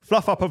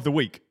 Fluff up of the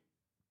week.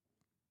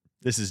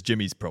 This is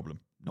Jimmy's problem,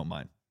 not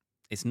mine.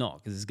 It's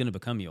not, because it's going to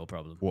become your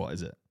problem. What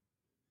is it?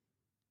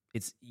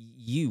 It's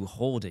you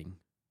hoarding.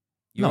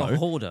 You're No. a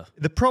hoarder.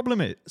 The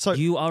problem is, so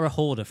You are a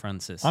hoarder,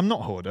 Francis. I'm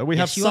not a hoarder. We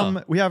Yes, you have some.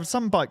 are. We have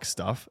some bike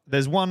stuff.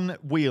 There's one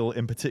wheel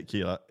in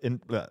particular.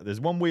 There's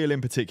one wheel in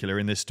particular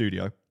in this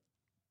studio,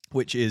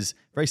 which is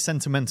very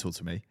sentimental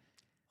to me.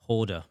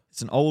 Hoarder.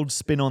 It's an old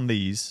spin on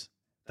these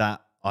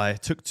that I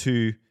took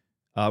to.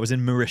 I was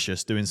in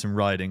Mauritius doing some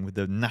riding with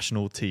the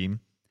national team,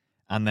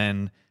 and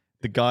then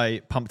the guy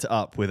pumped it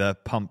up with a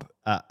pump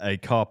at a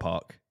car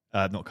park.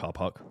 Not car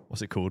park.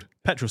 What's it called?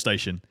 Petrol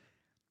station.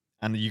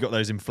 And you got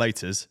those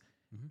inflators,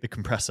 the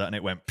compressor, and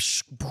it went,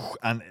 psh, poof,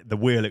 and the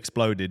wheel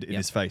exploded in Yep.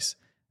 his face,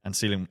 and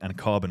ceiling and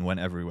carbon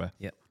went everywhere.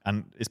 Yep.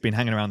 And it's been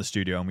hanging around the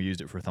studio, and we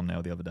used it for a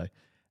thumbnail the other day.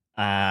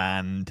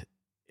 And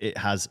it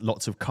has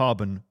lots of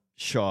carbon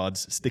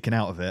shards sticking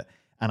out of it.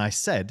 And I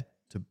said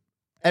to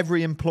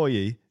every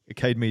employee at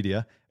Cade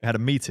Media, we had a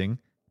meeting,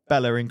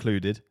 Bella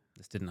included.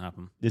 This didn't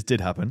happen. This did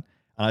happen.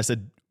 And I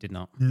said, Did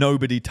not.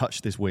 nobody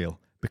touch this wheel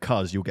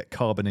because you'll get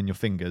carbon in your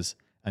fingers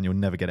and you'll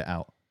never get it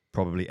out,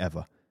 probably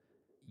ever.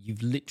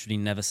 You've literally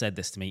never said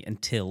this to me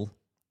until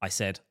I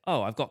said,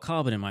 "Oh, I've got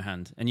carbon in my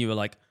hand," and you were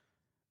like,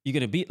 "You're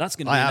gonna be. That's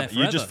gonna be in there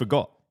forever. You just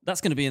forgot. That's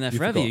gonna be in there You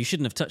forever. forgot. You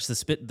shouldn't have touched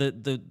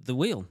the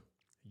wheel."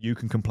 You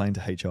can complain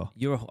to HR.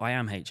 I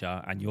am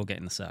HR, and you're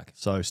getting the sack.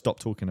 So stop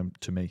talking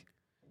to me.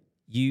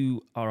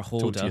 You are a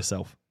hoarder. Talk to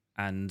yourself.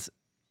 And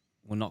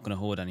we're not going to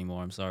hoard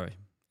anymore. I'm sorry.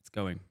 It's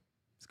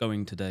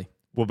going today.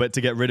 Well, but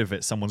to get rid of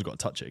it, someone's got to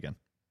touch it again.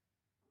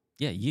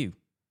 Yeah, you.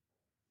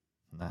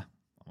 Nah, I'm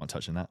not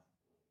touching that.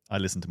 I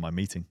listened to my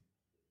meeting.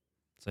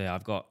 So yeah,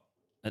 I've got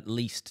at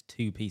least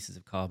 2 pieces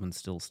of carbon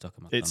still stuck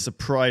on my It's thumb.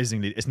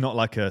 surprisingly, it's not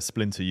like a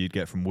splinter you'd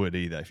get from wood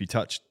either. If you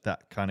touch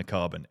that kind of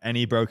carbon,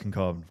 any broken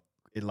carbon,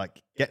 it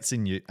like gets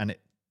in you and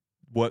it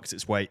works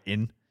its way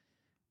in.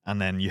 And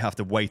then you have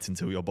to wait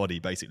until your body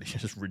basically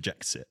just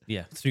rejects it.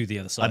 Yeah, through the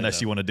other side. Unless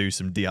though. you want to do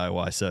some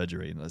DIY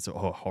surgery. And it's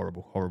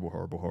horrible, horrible,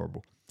 horrible,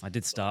 horrible. I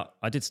did start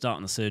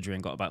on the surgery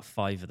and got about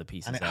 5 of the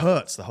pieces And it out.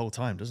 hurts the whole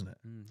time, doesn't it?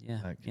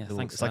 Yeah, Like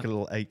thanks it's for like that. a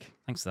little ache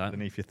Thanks for that.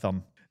 underneath your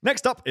thumb.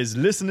 Next up is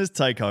Listeners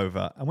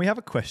Takeover. And we have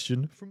a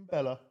question from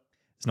Bella.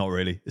 It's not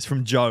really. It's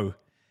from Joe.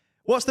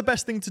 What's the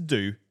best thing to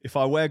do if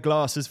I wear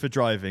glasses for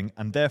driving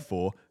and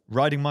therefore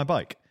riding my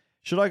bike?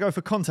 Should I go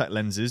for contact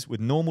lenses with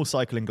normal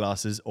cycling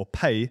glasses or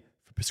pay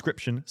for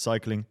prescription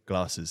cycling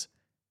glasses?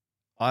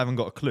 I haven't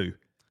got a clue.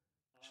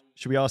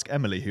 Should we ask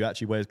Emily, who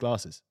actually wears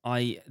glasses?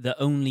 The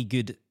only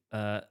good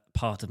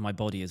part of my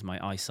body is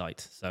my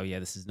eyesight. So yeah,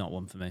 this is not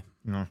one for me.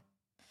 No.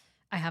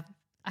 I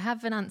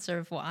have an answer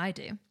of what I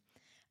do.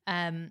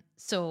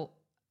 So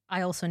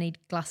I also need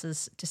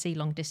glasses to see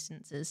long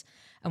distances.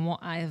 And what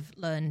I have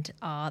learned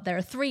are there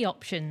are 3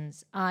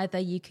 options. Either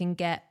you can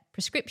get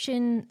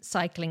prescription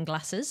cycling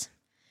glasses,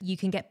 you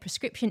can get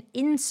prescription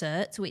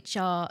inserts, which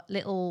are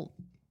little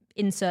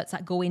inserts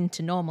that go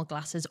into normal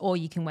glasses, or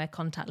you can wear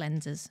contact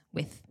lenses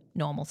with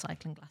normal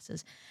cycling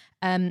glasses.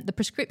 The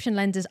prescription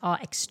lenses are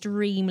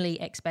extremely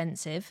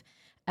expensive.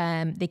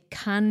 They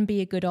can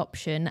be a good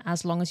option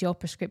as long as your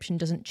prescription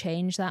doesn't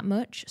change that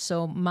much.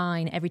 So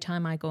mine, every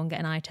time I go and get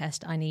an eye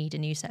test, I need a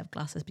new set of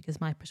glasses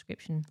because my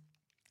prescription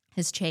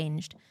has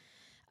changed.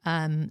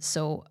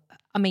 So,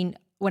 I mean,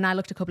 when I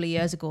looked a couple of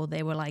years ago,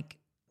 they were like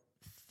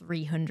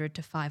 £300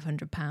 to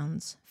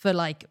 £500 for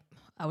like,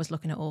 I was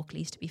looking at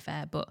Oakley's to be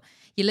fair, but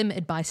you're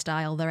limited by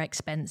style, they're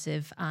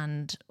expensive,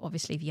 and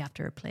obviously if you have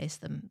to replace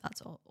them,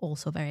 that's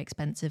also very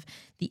expensive.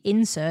 The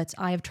inserts,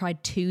 I have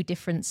tried 2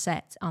 different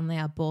sets and they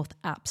are both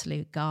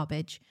absolute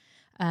garbage.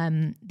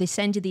 They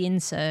send you the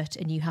insert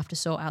and you have to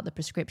sort out the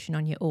prescription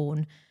on your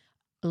own.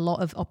 A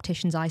lot of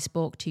opticians I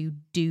spoke to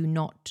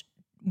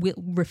will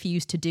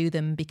refuse to do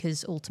them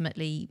because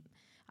ultimately,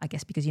 I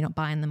guess because you're not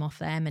buying them off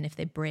them, and if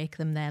they break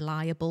them, they're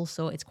liable,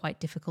 so it's quite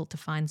difficult to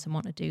find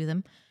someone to do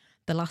them.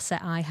 The last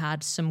set I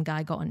had, some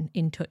guy got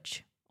in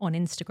touch on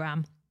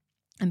Instagram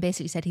and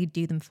basically said he'd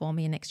do them for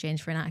me in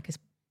exchange for an Atticus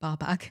bar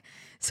bag.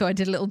 So I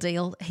did a little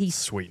deal.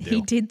 Sweet deal.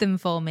 He did them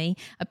for me.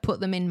 I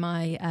put them in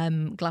my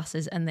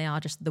glasses and they are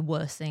just the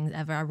worst things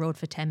ever. I rode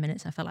for 10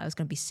 minutes. I felt like I was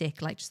going to be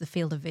sick. Like, just the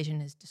field of vision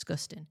is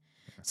disgusting.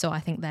 So I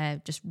think they're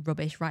just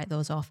rubbish. Write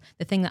those off.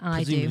 The thing that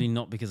I do... Presumably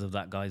not because of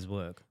that guy's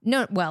work.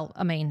 No, well,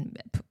 I mean,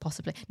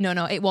 possibly.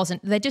 No, it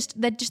wasn't. They're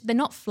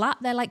not flat.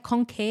 They're like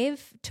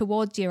concave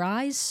towards your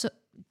eyes. So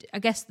I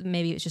guess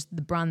maybe it's just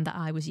the brand that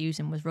I was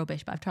using was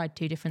rubbish, but I've tried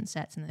 2 different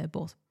sets and they're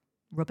both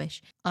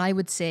rubbish. I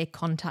would say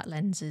contact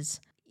lenses.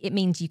 It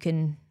means you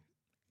can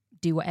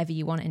do whatever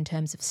you want in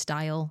terms of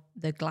style.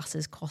 The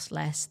glasses cost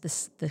less.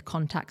 The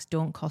contacts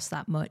don't cost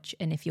that much.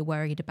 And if you're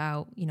worried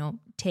about,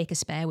 take a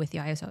spare with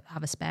you. I also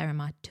have a spare in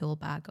my tool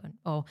bag,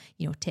 or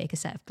take a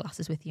set of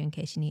glasses with you in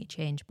case you need to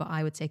change. But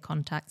I would say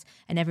contacts,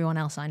 and everyone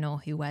else I know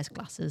who wears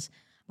glasses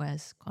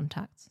wears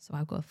contacts. So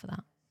I'll go for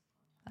that.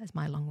 That is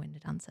my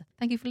long-winded answer.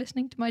 Thank you for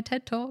listening to my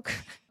TED Talk.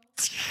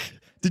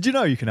 Did you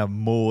know you can have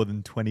more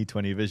than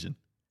 20/20 vision?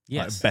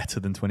 Yes. Like better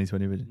than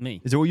 20/20 vision?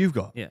 Me. Is it all you've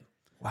got? Yeah.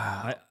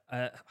 Wow.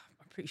 I'm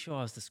pretty sure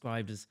I was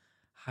described as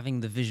having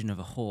the vision of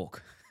a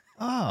hawk.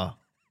 Ah.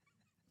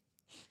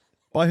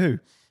 By who?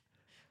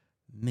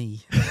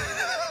 Me.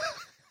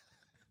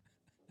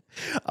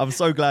 I'm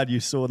so glad you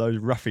saw those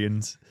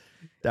ruffians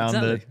down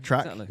the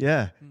track. Exactly.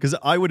 Yeah. Because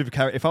I would have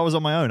carried, if I was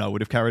on my own, I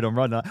would have carried on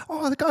riding. Like,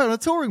 oh, the guy on a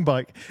touring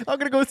bike. I'm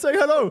going to go say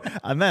hello.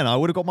 And then I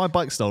would have got my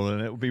bike stolen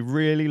and it would be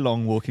really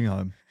long walking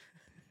home.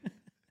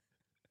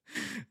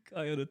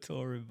 Guy on a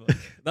touring bike.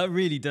 That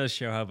really does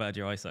show how bad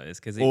your eyesight is,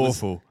 because it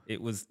Awful.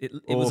 was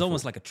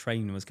almost like a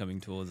train was coming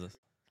towards us.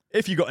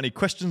 If you've got any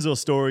questions or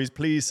stories,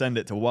 please send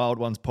it to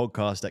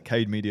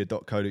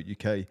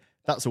wildonespodcast@cademedia.co.uk.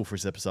 That's all for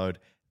this episode.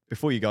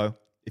 Before you go,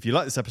 if you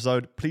like this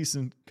episode, please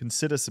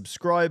consider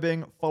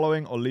subscribing,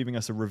 following, or leaving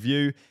us a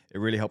review. It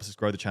really helps us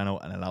grow the channel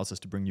and allows us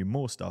to bring you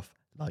more stuff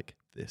like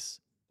this.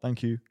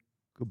 Thank you.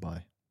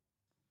 Goodbye.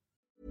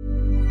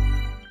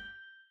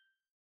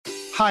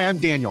 Hi, I'm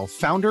Daniel,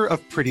 founder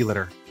of Pretty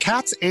Litter.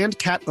 Cats and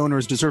cat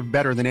owners deserve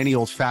better than any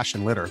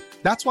old-fashioned litter.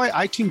 That's why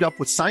I teamed up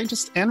with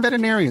scientists and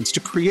veterinarians to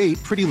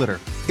create Pretty Litter.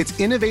 Its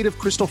innovative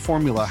crystal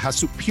formula has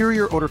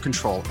superior odor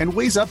control and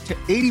weighs up to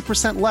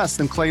 80% less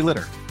than clay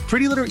litter.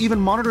 Pretty Litter even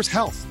monitors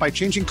health by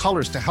changing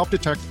colors to help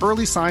detect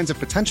early signs of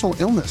potential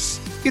illness.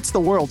 It's the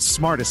world's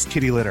smartest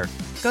kitty litter.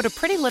 Go to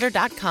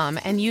prettylitter.com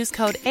and use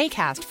code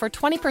ACAST for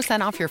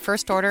 20% off your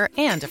first order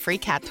and a free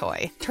cat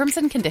toy. Terms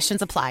and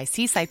conditions apply.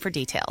 See site for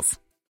details.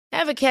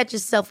 Ever catch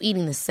yourself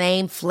eating the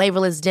same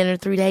flavorless dinner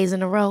 3 days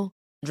in a row?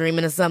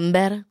 Dreaming of something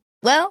better?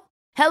 Well,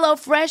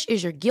 HelloFresh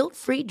is your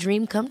guilt-free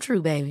dream come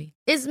true, baby.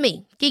 It's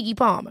me, Keke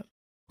Palmer.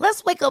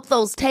 Let's wake up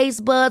those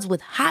taste buds with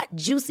hot,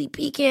 juicy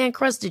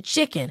pecan-crusted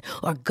chicken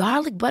or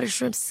garlic butter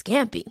shrimp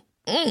scampi.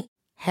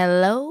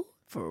 Hello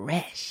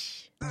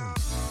Fresh.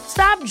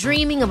 Stop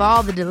dreaming of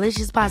all the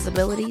delicious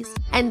possibilities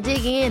and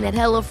dig in at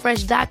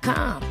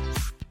HelloFresh.com.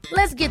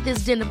 Let's get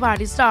this dinner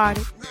party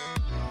started.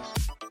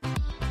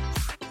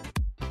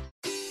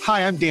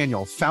 Hi, I'm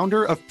Daniel,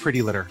 founder of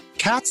Pretty Litter.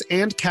 Cats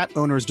and cat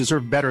owners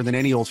deserve better than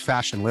any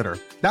old-fashioned litter.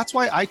 That's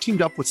why I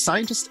teamed up with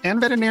scientists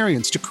and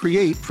veterinarians to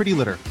create Pretty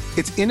Litter.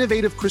 Its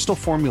innovative crystal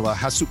formula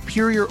has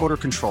superior odor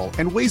control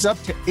and weighs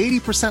up to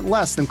 80%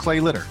 less than clay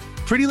litter.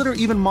 Pretty Litter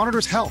even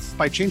monitors health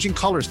by changing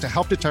colors to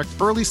help detect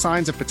early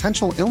signs of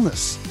potential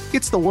illness.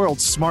 It's the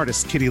world's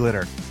smartest kitty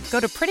litter. Go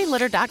to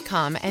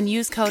prettylitter.com and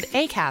use code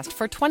ACAST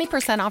for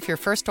 20% off your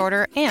first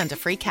order and a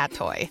free cat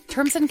toy.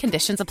 Terms and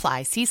conditions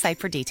apply. See site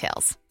for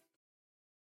details.